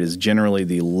the year, it is generally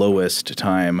the lowest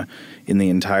time in the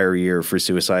entire year for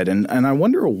suicide. And I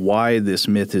wonder why this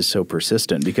myth is so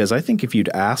persistent, because I think if you'd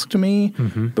asked me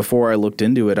before I looked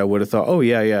into it, I would have thought, oh,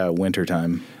 yeah,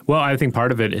 wintertime. Well, I think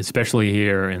part of it, especially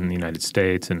here in the United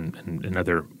States and in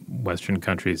other Western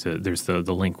countries, there's the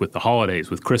link with the holidays,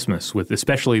 with Christmas, with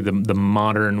especially the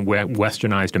modern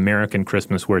westernized American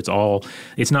Christmas, where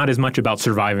it's not as much about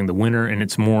surviving the winter, and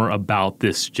it's more about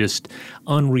this just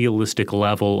unrealistic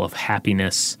level of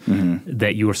happiness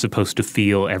that you are supposed to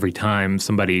feel every time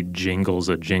somebody jingles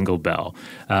a jingle bell.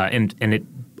 And it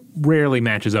rarely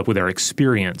matches up with our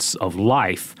experience of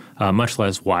life, much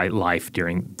less life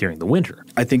during the winter.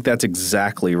 I think that's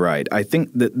exactly right. I think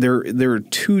that there are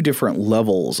two different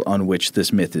levels on which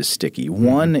this myth is sticky.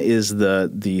 One is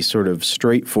the sort of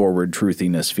straightforward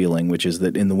truthiness feeling, which is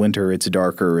that in the winter it's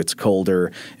darker, it's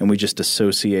colder, and we just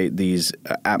associate these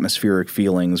atmospheric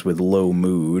feelings with low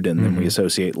mood, and then we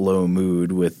associate low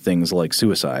mood with things like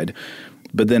suicide.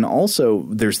 But then also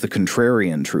there's the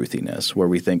contrarian truthiness where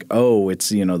we think, oh, it's,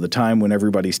 the time when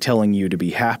everybody's telling you to be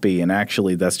happy, and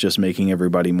actually that's just making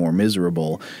everybody more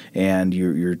miserable. And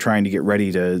you're trying to get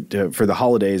ready for the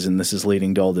holidays, and this is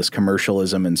leading to all this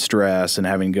commercialism and stress and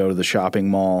having to go to the shopping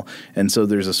mall. And so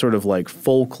there's a sort of like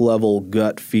folk level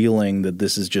gut feeling that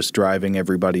this is just driving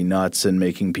everybody nuts and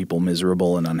making people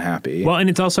miserable and unhappy. Well, and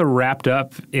it's also wrapped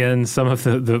up in some of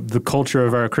the culture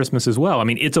of our Christmas as well. I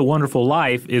mean, It's a Wonderful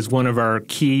Life is one of our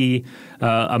key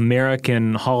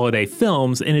American holiday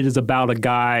films, and it is about a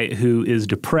guy who is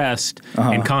depressed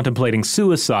and contemplating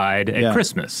suicide at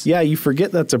Christmas. Yeah, you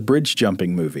forget that's a bridge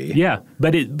jumping movie. Yeah,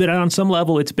 but on some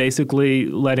level, it's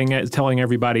basically telling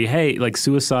everybody, hey, like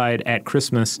suicide at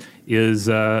Christmas is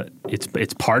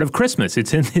it's part of Christmas.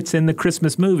 It's in the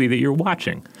Christmas movie that you're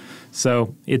watching.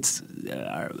 So it's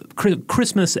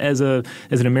Christmas as an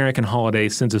American holiday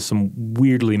sends us some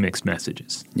weirdly mixed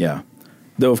messages. Yeah.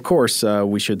 Though, of course,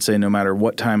 we should say no matter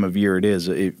what time of year it is,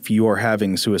 if you are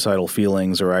having suicidal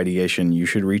feelings or ideation, you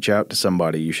should reach out to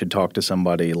somebody. You should talk to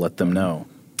somebody, let them know.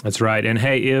 That's right. And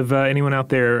hey, if anyone out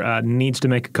there needs to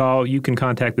make a call, you can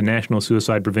contact the National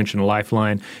Suicide Prevention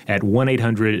Lifeline at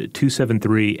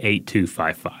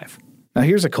 1-800-273-8255. Now,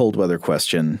 here's a cold weather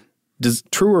question.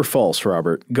 True or false,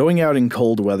 Robert, going out in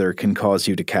cold weather can cause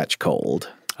you to catch cold?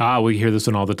 We hear this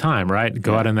one all the time, right?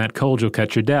 Go out in that cold, you'll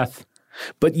catch your death.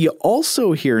 But you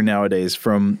also hear nowadays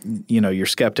from, your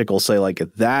skeptical say like,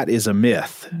 that is a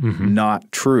myth, not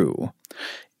true.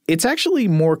 It's actually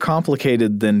more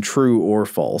complicated than true or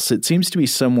false. It seems to be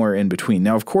somewhere in between.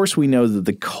 Now, of course, we know that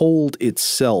the cold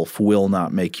itself will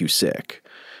not make you sick.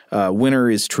 Winter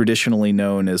is traditionally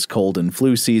known as cold and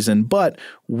flu season, but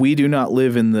we do not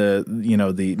live in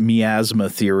the miasma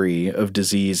theory of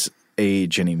disease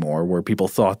age anymore, where people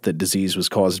thought that disease was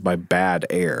caused by bad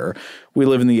air. We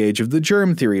live in the age of the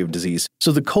germ theory of disease.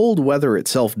 So the cold weather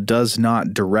itself does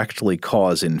not directly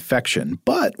cause infection,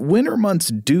 but winter months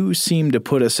do seem to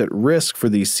put us at risk for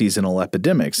these seasonal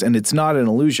epidemics, and it's not an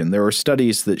illusion. There are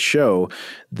studies that show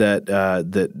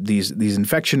that these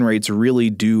infection rates really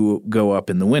do go up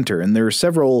in the winter, and there are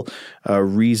several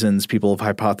reasons people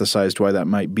have hypothesized why that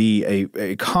might be.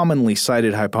 A commonly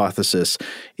cited hypothesis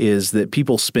is that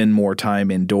people spend more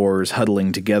time indoors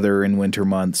huddling together in winter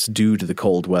months due to the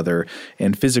cold weather,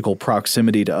 and physical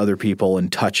proximity to other people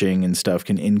and touching and stuff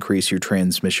can increase your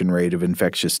transmission rate of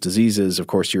infectious diseases. Of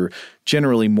course, you're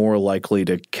generally more likely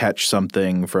to catch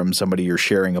something from somebody you're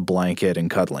sharing a blanket and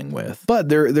cuddling with. But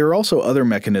there are also other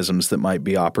mechanisms that might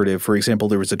be operative. For example,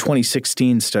 there was a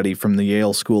 2016 study from the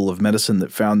Yale School of Medicine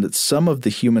that found that some of the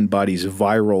human body's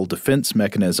viral defense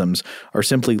mechanisms are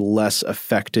simply less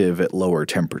effective at lower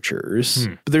temperatures.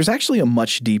 But there's actually a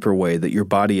much deeper way that your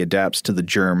body adapts to the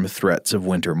germ threats of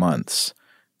winter months.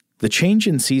 The change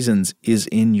in seasons is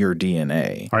in your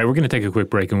DNA. All right, we're going to take a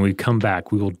quick break, and when we come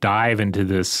back, we will dive into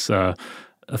this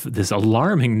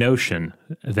alarming notion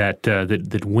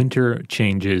that winter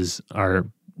changes our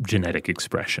genetic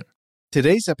expression.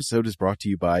 Today's episode is brought to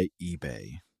you by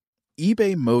eBay.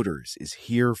 eBay Motors is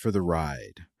here for the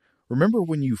ride. Remember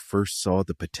when you first saw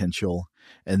the potential?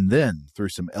 And then, through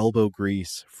some elbow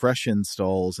grease, fresh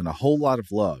installs, and a whole lot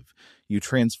of love, you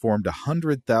transformed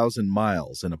 100,000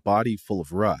 miles and a body full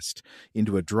of rust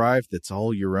into a drive that's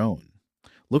all your own.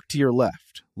 Look to your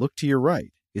left. Look to your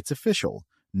right. It's official.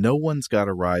 No one's got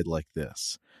a ride like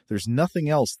this. There's nothing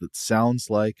else that sounds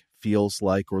like, feels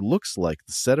like, or looks like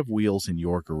the set of wheels in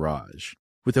your garage.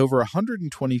 With over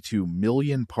 122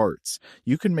 million parts,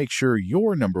 you can make sure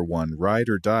your number one ride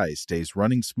or die stays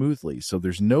running smoothly, so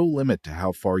there's no limit to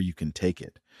how far you can take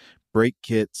it. Brake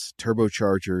kits,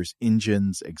 turbochargers,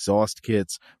 engines, exhaust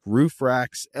kits, roof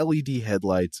racks, LED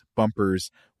headlights,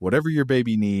 bumpers, whatever your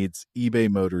baby needs, eBay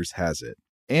Motors has it.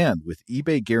 And with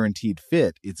eBay Guaranteed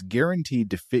Fit, it's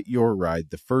guaranteed to fit your ride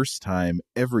the first time,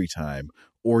 every time,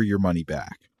 or your money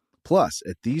back. Plus,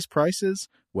 at these prices,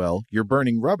 well, you're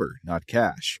burning rubber, not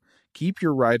cash. Keep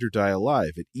your ride or die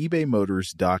alive at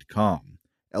ebaymotors.com.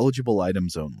 Eligible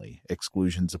items only.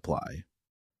 Exclusions apply.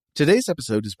 Today's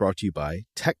episode is brought to you by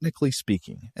Technically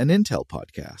Speaking, an Intel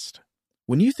podcast.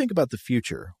 When you think about the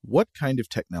future, what kind of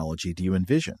technology do you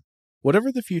envision?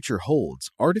 Whatever the future holds,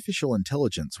 artificial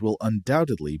intelligence will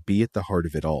undoubtedly be at the heart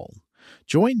of it all.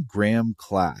 Join Graham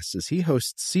Class as he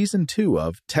hosts Season 2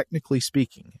 of Technically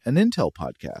Speaking, an Intel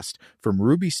podcast from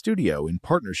Ruby Studio in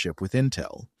partnership with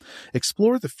Intel.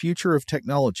 Explore the future of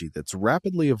technology that's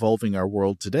rapidly evolving our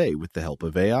world today with the help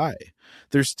of AI.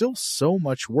 There's still so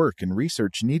much work and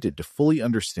research needed to fully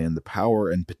understand the power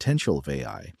and potential of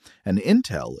AI, and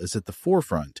Intel is at the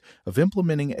forefront of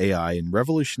implementing AI in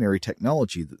revolutionary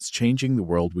technology that's changing the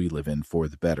world we live in for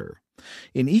the better.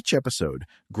 In each episode,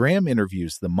 Graham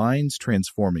interviews the minds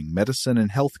transforming medicine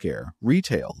and healthcare,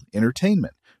 retail,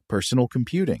 entertainment, personal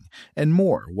computing, and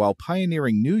more while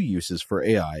pioneering new uses for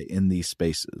AI in these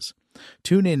spaces.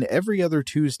 Tune in every other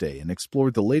Tuesday and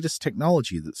explore the latest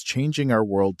technology that's changing our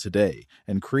world today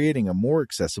and creating a more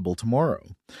accessible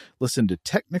tomorrow. Listen to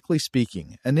Technically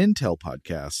Speaking, an Intel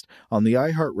podcast on the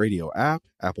iHeartRadio app,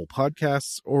 Apple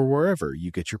Podcasts, or wherever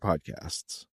you get your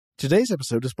podcasts. Today's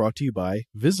episode is brought to you by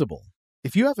Visible.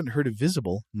 If you haven't heard of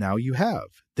Visible, now you have.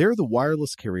 They're the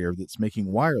wireless carrier that's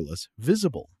making wireless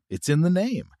visible. It's in the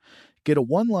name. Get a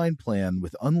one-line plan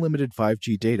with unlimited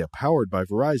 5G data powered by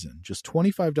Verizon, just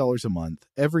 $25 a month,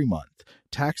 every month,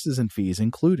 taxes and fees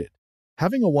included.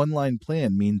 Having a one-line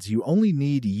plan means you only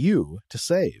need you to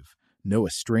save. No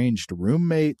estranged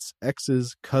roommates,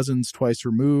 exes, cousins twice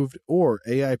removed, or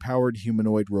AI-powered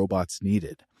humanoid robots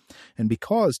needed. And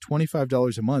because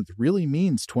 $25 a month really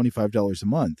means $25 a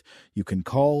month, you can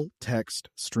call, text,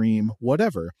 stream,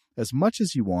 whatever, as much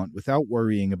as you want without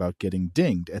worrying about getting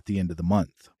dinged at the end of the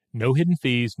month. No hidden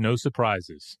fees, no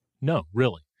surprises. No,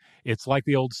 really. It's like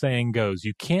the old saying goes,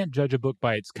 you can't judge a book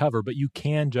by its cover, but you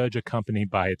can judge a company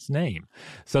by its name.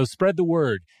 So spread the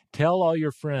word. Tell all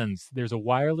your friends there's a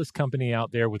wireless company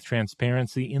out there with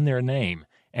transparency in their name,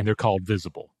 and they're called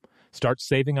Visible. Start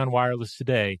saving on wireless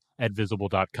today at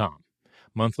Visible.com.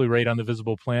 Monthly rate on the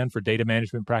Visible plan for data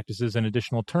management practices and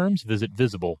additional terms, visit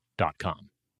Visible.com.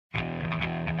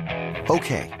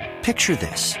 Okay, picture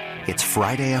this. It's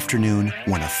Friday afternoon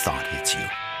when a thought hits you.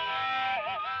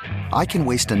 I can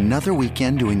waste another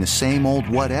weekend doing the same old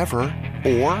whatever,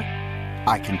 or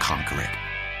I can conquer it.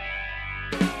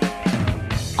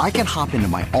 I can hop into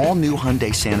my all-new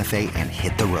Hyundai Santa Fe and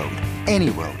hit the road. Any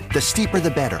road. The steeper,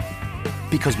 the better.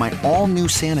 Because my all-new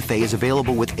Santa Fe is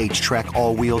available with H-Track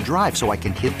all-wheel drive, so I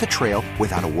can hit the trail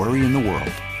without a worry in the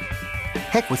world.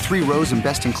 Heck, with 3 rows and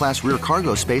best-in-class rear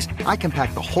cargo space, I can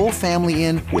pack the whole family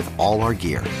in with all our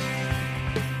gear.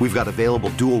 We've got available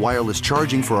dual wireless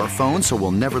charging for our phones, so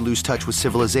we'll never lose touch with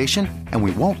civilization, and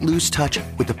we won't lose touch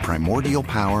with the primordial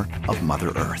power of Mother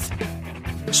Earth.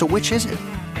 So which is it?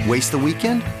 Waste the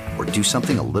weekend or do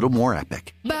something a little more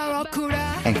epic?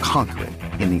 And conquer it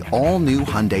in the all-new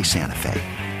Hyundai Santa Fe.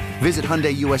 Visit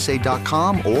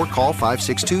HyundaiUSA.com or call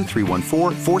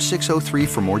 562-314-4603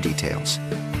 for more details.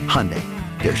 Hyundai,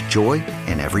 there's joy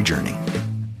in every journey.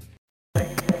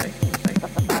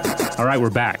 All right,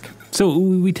 we're back. So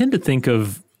we tend to think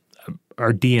of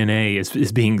our DNA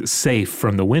as being safe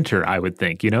from the winter, I would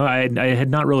think. You know, I had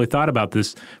not really thought about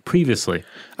this previously.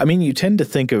 I mean, you tend to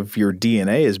think of your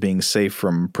DNA as being safe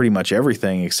from pretty much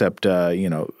everything except,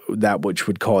 that which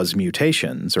would cause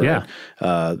mutations. Or, yeah.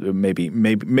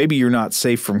 Maybe you're not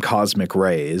safe from cosmic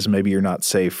rays. Maybe you're not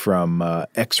safe from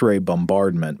X-ray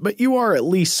bombardment. But you are at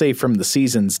least safe from the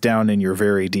seasons down in your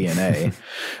very DNA.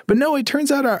 But no, it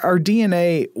turns out our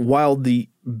DNA, while the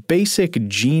basic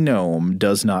genome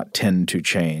does not tend to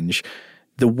change,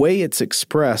 the way it's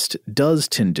expressed does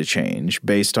tend to change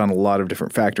based on a lot of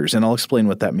different factors, and I'll explain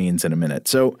what that means in a minute.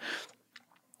 So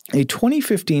a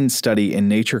 2015 study in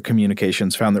Nature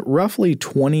Communications found that roughly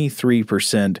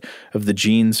 23% of the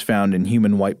genes found in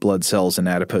human white blood cells and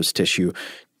adipose tissue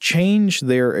change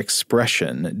their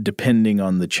expression depending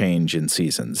on the change in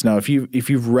seasons. Now, if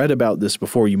you've read about this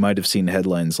before, you might have seen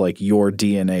headlines like "Your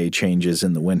DNA changes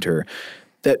in the winter."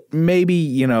 That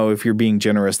maybe, if you're being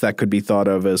generous, that could be thought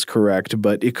of as correct,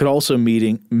 but it could also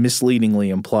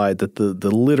misleadingly imply that the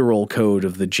literal code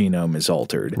of the genome is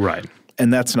altered. Right.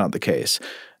 And that's not the case.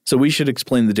 So we should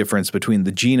explain the difference between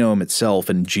the genome itself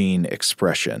and gene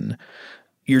expression.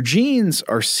 Your genes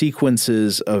are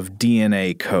sequences of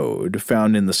DNA code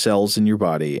found in the cells in your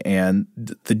body, and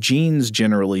the genes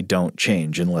generally don't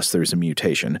change unless there's a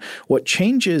mutation. What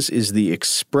changes is the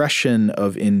expression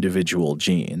of individual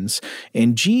genes.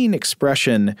 And gene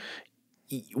expression,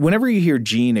 whenever you hear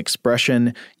gene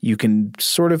expression, you can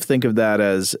sort of think of that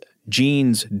as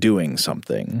genes doing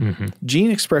something.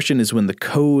 Gene expression is when the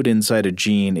code inside a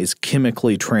gene is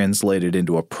chemically translated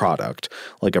into a product,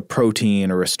 like a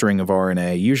protein or a string of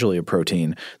RNA, usually a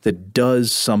protein, that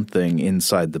does something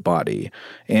inside the body.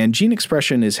 And gene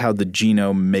expression is how the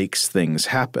genome makes things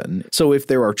happen. So if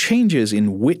there are changes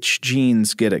in which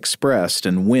genes get expressed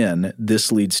and when,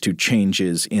 this leads to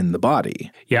changes in the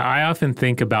body. Yeah, I often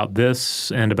think about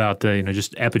this and about the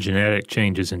just epigenetic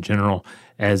changes in general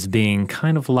as being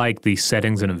kind of like the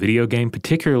settings in a video game,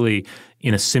 particularly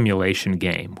in a simulation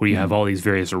game where you have all these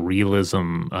various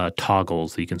realism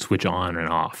toggles that you can switch on and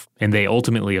off, and they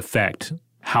ultimately affect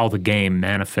how the game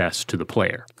manifests to the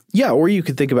player. Yeah, or you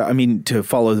could think about, to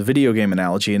follow the video game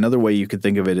analogy, another way you could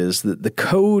think of it is that the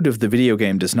code of the video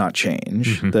game does not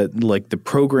change, that like the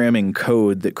programming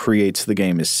code that creates the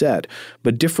game is set,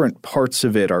 but different parts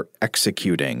of it are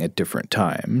executing at different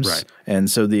times. Right. And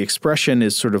so the expression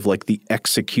is sort of like the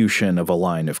execution of a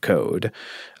line of code.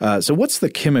 So what's the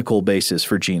chemical basis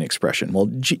for gene expression? Well,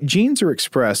 genes are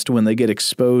expressed when they get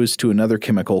exposed to another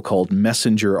chemical called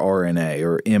messenger RNA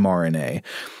or mRNA.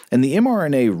 And the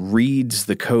mRNA reads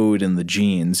the code in the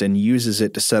genes and uses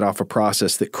it to set off a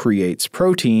process that creates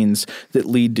proteins that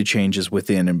lead to changes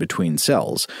within and between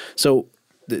cells. So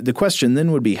the question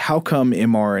then would be, how come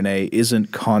mRNA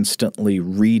isn't constantly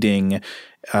reading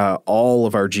all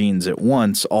of our genes at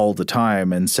once all the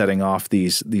time and setting off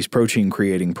these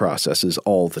protein-creating processes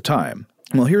all the time?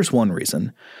 Well, here's one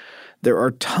reason. There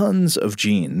are tons of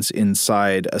genes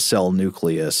inside a cell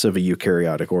nucleus of a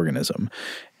eukaryotic organism,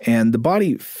 and the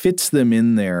body fits them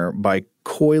in there by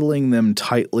coiling them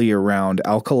tightly around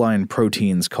alkaline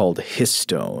proteins called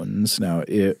histones. Now,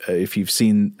 if you've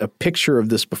seen a picture of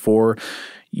this before,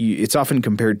 it's often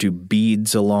compared to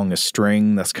beads along a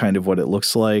string. That's kind of what it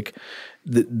looks like.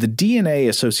 The DNA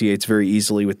associates very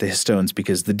easily with the histones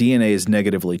because the DNA is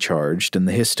negatively charged and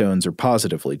the histones are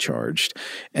positively charged.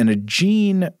 And a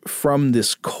gene from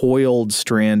this coiled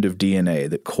strand of DNA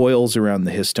that coils around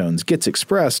the histones gets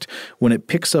expressed when it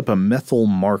picks up a methyl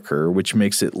marker, which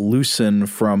makes it loosen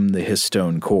from the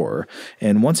histone core.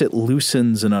 And once it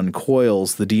loosens and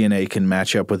uncoils, the DNA can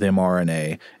match up with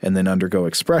mRNA and then undergo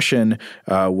expression,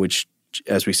 which,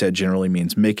 as we said, generally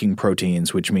means making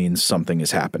proteins, which means something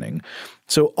is happening.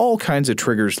 So all kinds of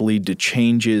triggers lead to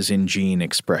changes in gene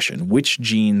expression. Which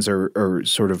genes are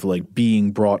sort of like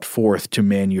being brought forth to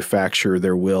manufacture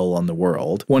their will on the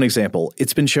world. One example,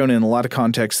 it's been shown in a lot of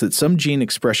contexts that some gene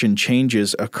expression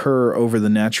changes occur over the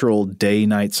natural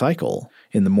day-night cycle.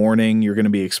 In the morning, you're going to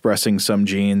be expressing some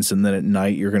genes, and then at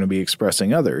night, you're going to be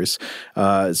expressing others.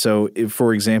 So,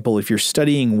 for example, if you're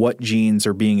studying what genes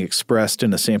are being expressed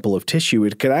in a sample of tissue,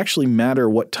 it could actually matter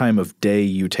what time of day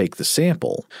you take the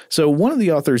sample. So one of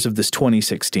the authors of this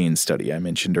 2016 study I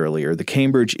mentioned earlier, the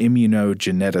Cambridge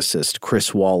immunogeneticist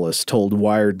Chris Wallace, told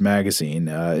Wired magazine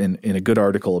in a good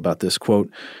article about this,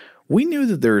 quote, "We knew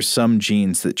that there are some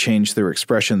genes that change their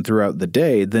expression throughout the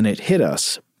day, then it hit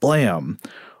us. Blam.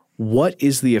 What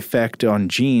is the effect on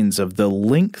genes of the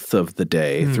length of the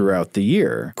day throughout the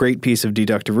year?" Great piece of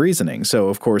deductive reasoning. So,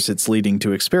 of course, it's leading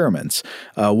to experiments.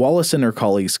 Wallace and her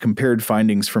colleagues compared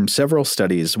findings from several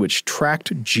studies which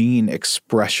tracked gene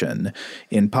expression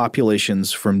in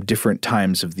populations from different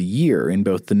times of the year in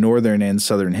both the northern and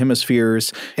southern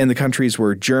hemispheres, and the countries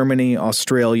were Germany,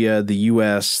 Australia, the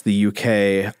US, the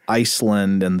UK,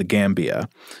 Iceland, and the Gambia.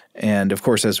 And, of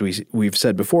course, as we've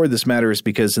said before, this matters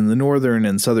because in the northern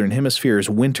and southern hemispheres,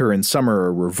 winter and summer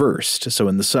are reversed. So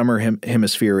in the summer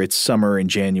hemisphere, it's summer in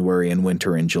January and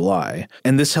winter in July.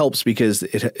 And this helps because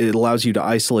it allows you to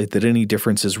isolate that any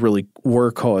differences really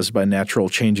were caused by natural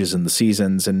changes in the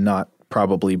seasons and not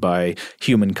probably by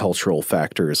human cultural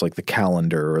factors like the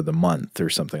calendar or the month or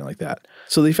something like that.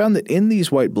 So they found that in these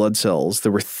white blood cells,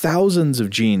 there were thousands of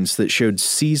genes that showed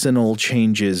seasonal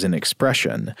changes in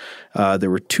expression. There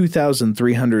were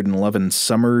 2,311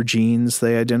 summer genes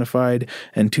they identified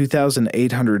and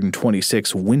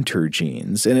 2,826 winter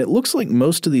genes. And it looks like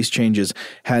most of these changes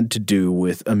had to do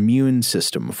with immune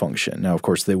system function. Now, of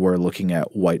course, they were looking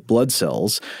at white blood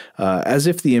cells, as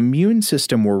if the immune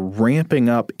system were ramping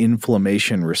up inflammation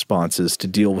responses to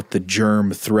deal with the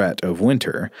germ threat of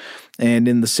winter. And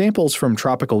in the samples from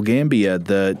tropical Gambia,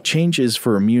 the changes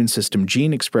for immune system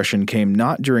gene expression came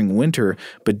not during winter,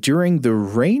 but during the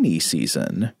rainy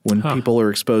season when people are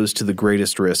exposed to the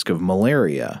greatest risk of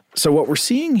malaria. So what we're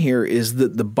seeing here is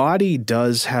that the body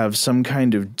does have some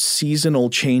kind of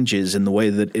seasonal changes in the way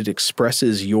that it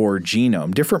expresses your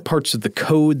genome. Different parts of the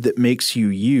code that makes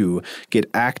you get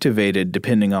activated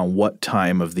depending on what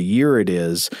time of the year it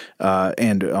is,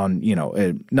 and on,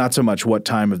 not so much what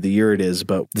time of the year it is,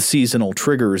 but the season seasonal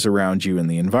triggers around you in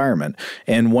the environment.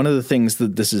 And one of the things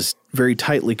that this is very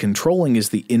tightly controlling is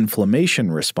the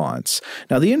inflammation response.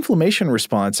 Now, the inflammation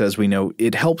response, as we know,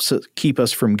 it helps keep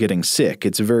us from getting sick.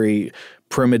 It's a very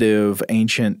primitive,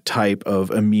 ancient type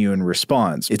of immune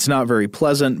response. It's not very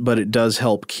pleasant, but it does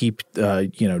help keep,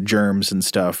 germs and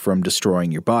stuff from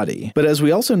destroying your body. But as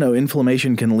we also know,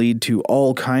 inflammation can lead to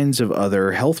all kinds of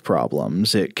other health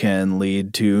problems. It can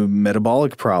lead to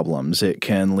metabolic problems. It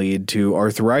can lead to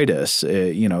arthritis.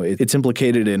 It's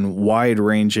implicated in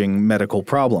wide-ranging medical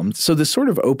problems. So this sort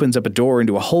of opens up a door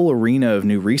into a whole arena of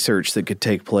new research that could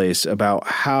take place about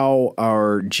how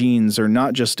our genes are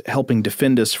not just helping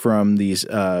defend us from these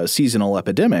seasonal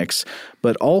epidemics,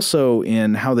 but also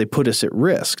in how they put us at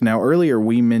risk. Now, earlier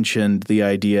we mentioned the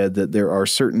idea that there are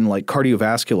certain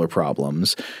cardiovascular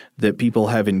problems that people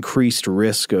have increased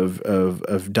risk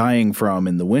of dying from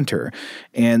in the winter.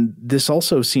 And this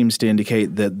also seems to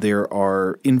indicate that there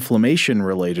are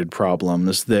inflammation-related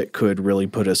problems that could really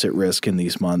put us at risk in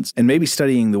these months. And maybe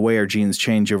studying the way our genes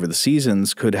change over the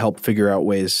seasons could help us figure out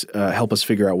ways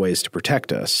to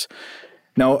protect us.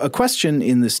 Now, a question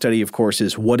in this study, of course,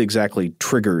 is what exactly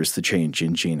triggers the change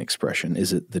in gene expression?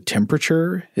 Is it the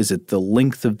temperature? Is it the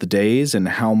length of the days and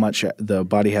how much the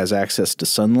body has access to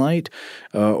sunlight?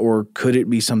 Or could it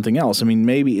be something else? I mean,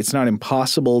 maybe it's not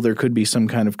impossible. There could be some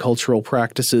kind of cultural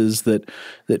practices that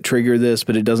trigger this,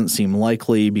 but it doesn't seem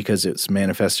likely because it's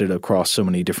manifested across so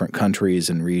many different countries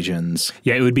and regions.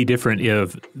 Yeah, it would be different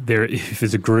if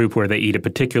there's a group where they eat a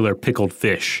particular pickled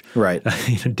fish right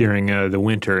during the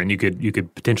winter, and you could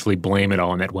potentially blame it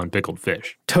all on that one pickled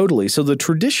fish. Totally. So the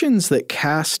traditions that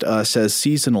cast us as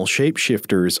seasonal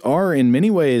shapeshifters are in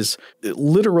many ways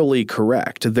literally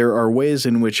correct. There are ways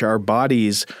in which our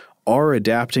bodies are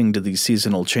adapting to these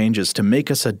seasonal changes to make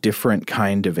us a different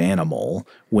kind of animal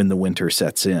when the winter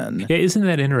sets in. Yeah, isn't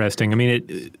that interesting? I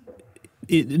mean,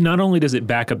 it not only does it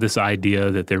back up this idea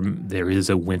that there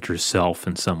is a winter self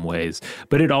in some ways,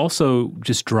 but it also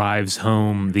just drives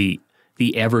home the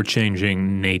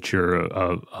ever-changing nature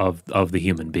of the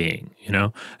human being,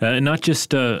 not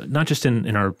just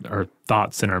in our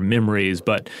thoughts and our memories,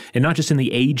 and not just in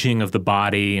the aging of the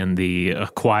body and the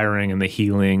acquiring and the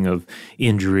healing of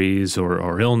injuries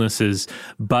or illnesses,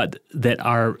 but that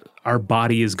our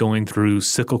body is going through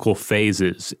cyclical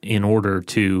phases in order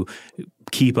to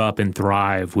keep up and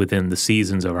thrive within the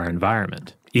seasons of our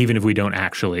environment, even if we don't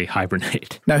actually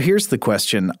hibernate. Now, here's the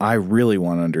question I really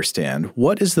want to understand.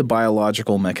 What is the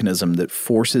biological mechanism that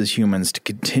forces humans to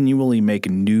continually make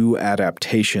new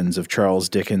adaptations of Charles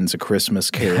Dickens' A Christmas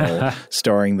Carol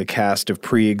starring the cast of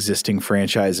pre-existing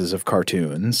franchises of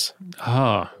cartoons?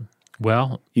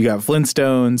 Well, you got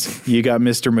Flintstones, you got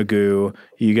Mr. Magoo,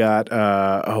 you got,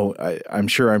 I'm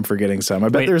sure I'm forgetting some. I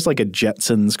bet there's like a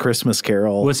Jetsons Christmas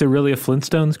Carol. Was there really a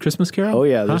Flintstones Christmas Carol? Oh,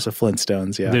 yeah, there's a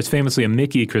Flintstones, yeah. There's famously a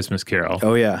Mickey Christmas Carol.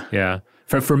 Oh, yeah. Yeah.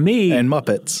 For me... And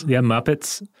Muppets. Yeah,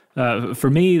 Muppets. For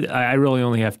me, I really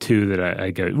only have two that I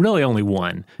go, really only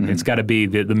one. Mm-hmm. It's got to be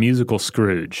the musical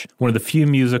Scrooge. One of the few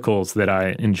musicals that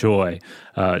I enjoy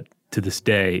to this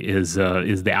day is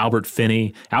the Albert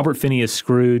Finney. Albert Finney is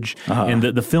Scrooge, and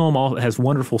the film has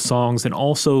wonderful songs, and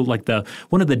also like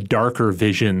one of the darker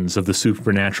visions of the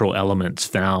supernatural elements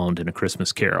found in A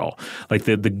Christmas Carol. Like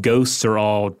the ghosts are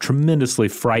all tremendously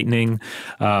frightening.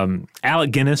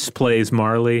 Alec Guinness plays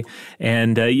Marley,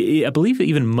 and I believe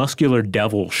even muscular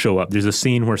devils show up. There's a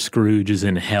scene where Scrooge is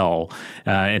in hell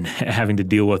and having to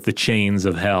deal with the chains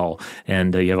of hell,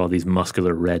 and you have all these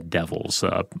muscular red devils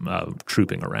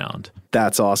trooping around.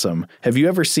 That's awesome. Have you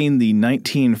ever seen the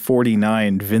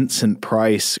 1949 Vincent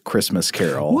Price Christmas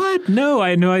Carol? What? No, I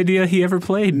had no idea he ever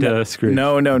played Scrooge.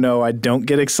 No. I don't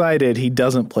get excited. He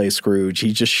doesn't play Scrooge.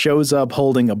 He just shows up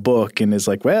holding a book and is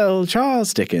like, well,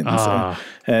 Charles Dickens,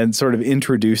 and sort of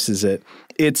introduces it.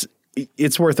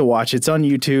 It's worth a watch. It's on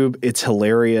YouTube. It's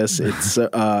hilarious. It's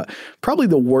probably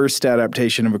the worst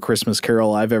adaptation of A Christmas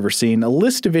Carol I've ever seen. A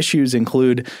list of issues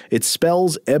include it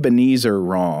spells Ebenezer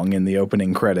wrong in the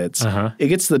opening credits. It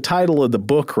gets the title of the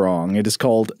book wrong. It is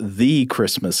called The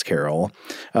Christmas Carol.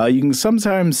 You can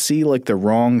sometimes see like the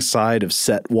wrong side of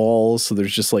set walls. So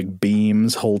there's just like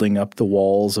beams holding up the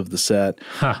walls of the set.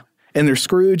 And their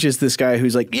Scrooge is this guy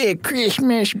who's like, yeah,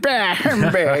 Christmas, bah,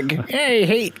 humbug. I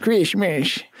hate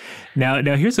Christmas. Now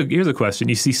here's a question.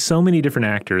 You see so many different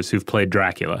actors who've played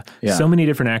Dracula. Yeah. So many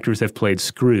different actors have played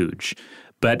Scrooge.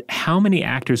 But how many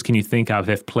actors can you think of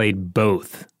have played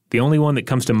both? The only one that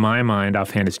comes to my mind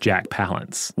offhand is Jack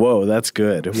Palance. Whoa, that's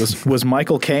good. Was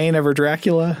Michael Caine ever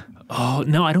Dracula? Oh,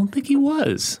 no, I don't think he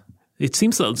was. It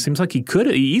seems like he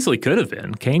easily could have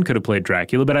been. Caine could have played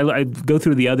Dracula, but I go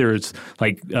through the others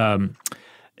like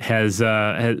Has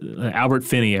Albert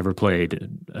Finney ever played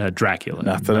Dracula?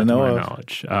 Not that I know of.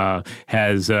 Knowledge.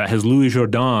 Has Louis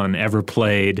Jourdan ever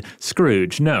played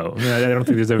Scrooge? No, I don't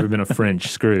think there's ever been a French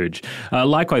Scrooge.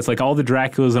 Likewise, like all the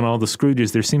Draculas and all the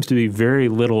Scrooges, there seems to be very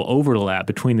little overlap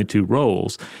between the two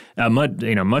roles.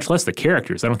 Much less the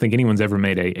characters. I don't think anyone's ever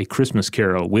made a Christmas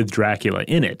Carol with Dracula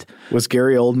in it. Was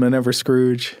Gary Oldman ever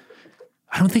Scrooge?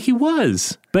 I don't think he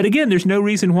was. But again, there's no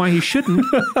reason why he shouldn't.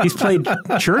 He's played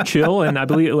Churchill, and I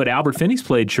believe Albert Finney's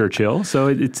played Churchill.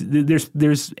 So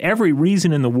there's every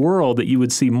reason in the world that you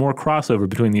would see more crossover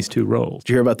between these two roles. Did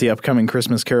you hear about the upcoming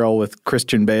Christmas Carol with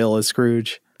Christian Bale as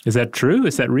Scrooge? Is that true?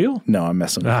 Is that real? No, I'm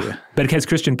messing with you. But has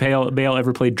Christian Bale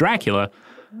ever played Dracula?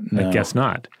 No. I guess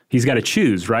not. He's got to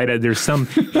choose, right? There's some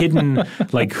hidden,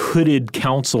 hooded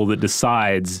council that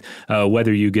decides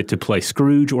whether you get to play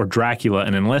Scrooge or Dracula,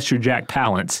 and unless you're Jack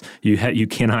Palance, you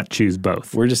cannot choose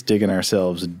both. We're just digging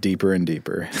ourselves deeper and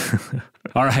deeper.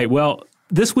 All right. Well,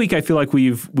 this week I feel like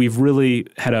we've really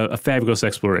had a fabulous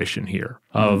exploration here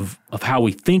of how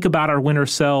we think about our winter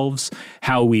selves,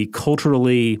 how we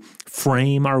culturally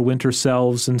frame our winter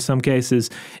selves in some cases,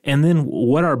 and then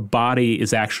what our body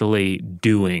is actually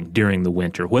doing during the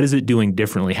winter. What is it doing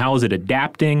differently? How is it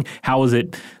adapting? How is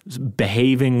it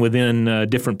behaving within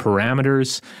different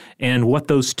parameters? And what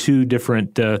those two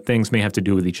different things may have to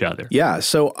do with each other. Yeah,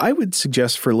 so I would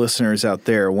suggest for listeners out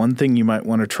there, one thing you might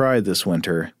want to try this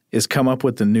winter is come up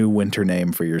with a new winter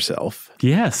name for yourself.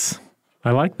 Yes,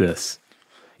 I like this.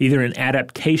 Either an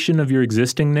adaptation of your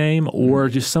existing name or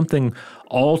just something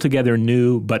altogether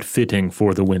new but fitting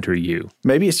for the winter you.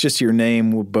 Maybe it's just your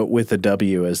name but with a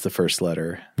W as the first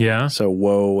letter. Yeah. So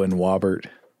Woe and Wobbert.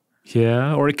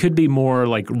 Yeah, or it could be more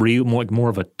more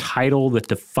of a title that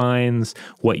defines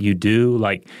what you do,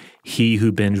 like he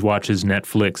who binge watches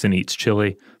Netflix and eats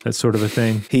chili, that sort of a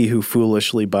thing. He who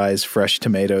foolishly buys fresh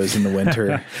tomatoes in the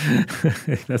winter.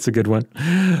 That's a good one.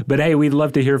 But hey, we'd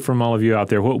love to hear from all of you out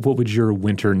there. What would your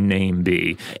winter name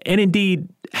be? And indeed,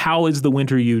 how is the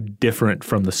winter you different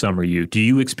from the summer you? Do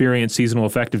you experience seasonal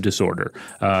affective disorder?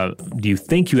 Do you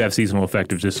think you have seasonal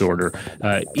affective disorder?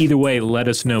 Either way, let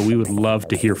us know. We would love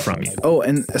to hear from you. Oh,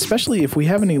 and especially if we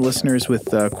have any listeners with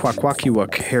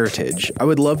Kwakwaka'wakw heritage, I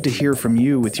would love to hear from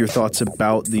you with your thoughts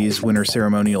about these winter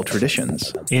ceremonial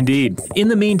traditions. Indeed. In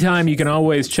the meantime, you can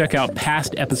always check out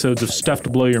past episodes of Stuff to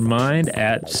Blow Your Mind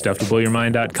at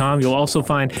stufftoblowyourmind.com. You'll also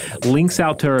find links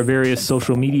out to our various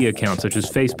social media accounts such as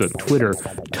Facebook, Twitter,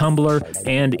 Tumblr,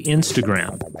 and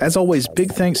Instagram. As always,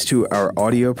 big thanks to our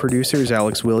audio producers,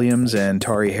 Alex Williams and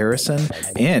Tari Harrison.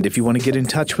 And if you want to get in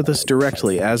touch with us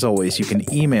directly, as always, you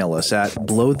can email us at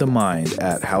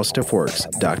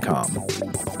blowthemind@howstuffworks.com.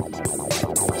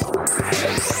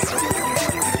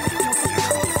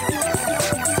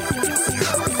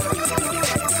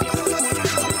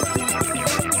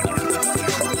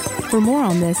 For more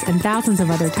on this and thousands of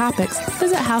other topics,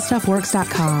 visit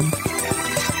howstuffworks.com.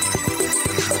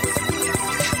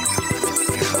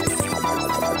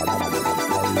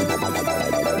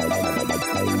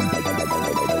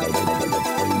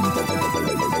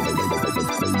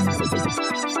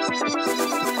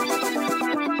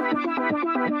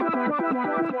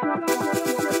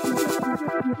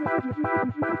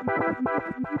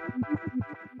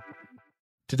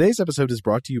 Today's episode is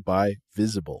brought to you by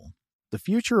Visible. The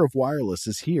future of wireless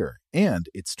is here, and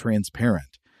it's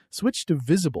transparent. Switch to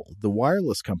Visible, the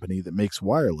wireless company that makes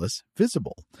wireless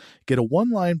visible. Get a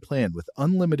one-line plan with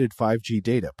unlimited 5G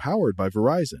data powered by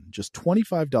Verizon, just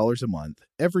 $25 a month,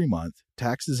 every month,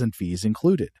 taxes and fees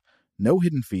included. No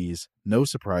hidden fees, no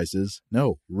surprises,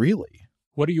 no, really.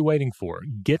 What are you waiting for?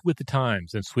 Get with the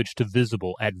times and switch to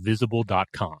Visible at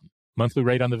Visible.com. Monthly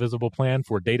rate on the Visible plan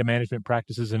for data management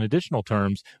practices and additional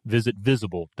terms, visit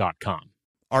Visible.com.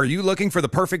 Are you looking for the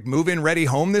perfect move-in ready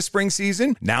home this spring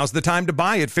season? Now's the time to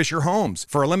buy at Fisher Homes.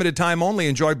 For a limited time only,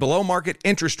 enjoy below-market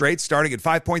interest rates starting at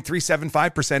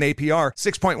 5.375% APR,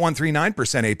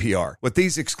 6.139% APR. With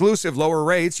these exclusive lower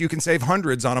rates, you can save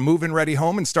hundreds on a move-in ready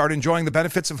home and start enjoying the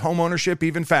benefits of homeownership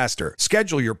even faster.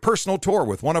 Schedule your personal tour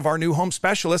with one of our new home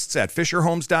specialists at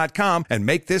FisherHomes.com and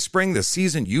make this spring the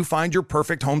season you find your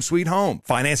perfect home sweet home.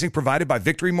 Financing provided by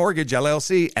Victory Mortgage,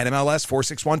 LLC, NMLS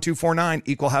 461249,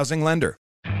 Equal Housing Lender.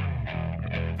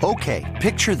 Okay,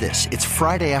 picture this. It's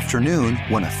Friday afternoon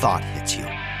when a thought hits you.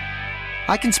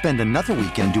 I can spend another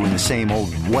weekend doing the same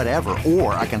old whatever,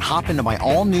 or I can hop into my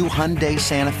all-new Hyundai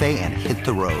Santa Fe and hit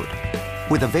the road.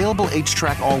 With available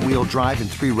H-Track all-wheel drive and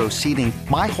 3-row seating,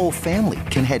 my whole family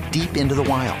can head deep into the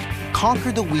wild.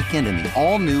 Conquer the weekend in the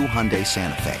all-new Hyundai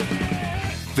Santa Fe.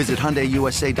 Visit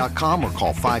HyundaiUSA.com or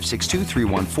call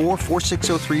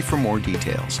 562-314-4603 for more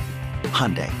details.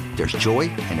 Hyundai, there's joy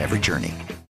in every journey.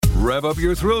 Rev up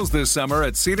your thrills this summer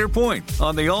at Cedar Point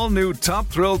on the all-new Top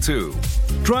Thrill 2.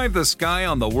 Drive the sky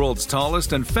on the world's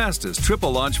tallest and fastest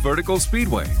triple-launch vertical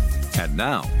speedway. And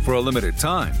now, for a limited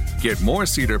time, get more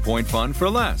Cedar Point fun for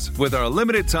less with our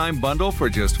limited-time bundle for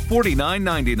just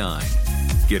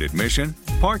 $49.99. Get admission,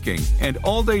 parking, and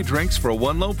all-day drinks for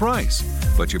one low price.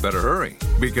 But you better hurry,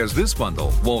 because this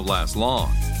bundle won't last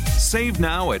long. Save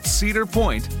now at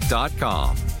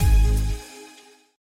cedarpoint.com.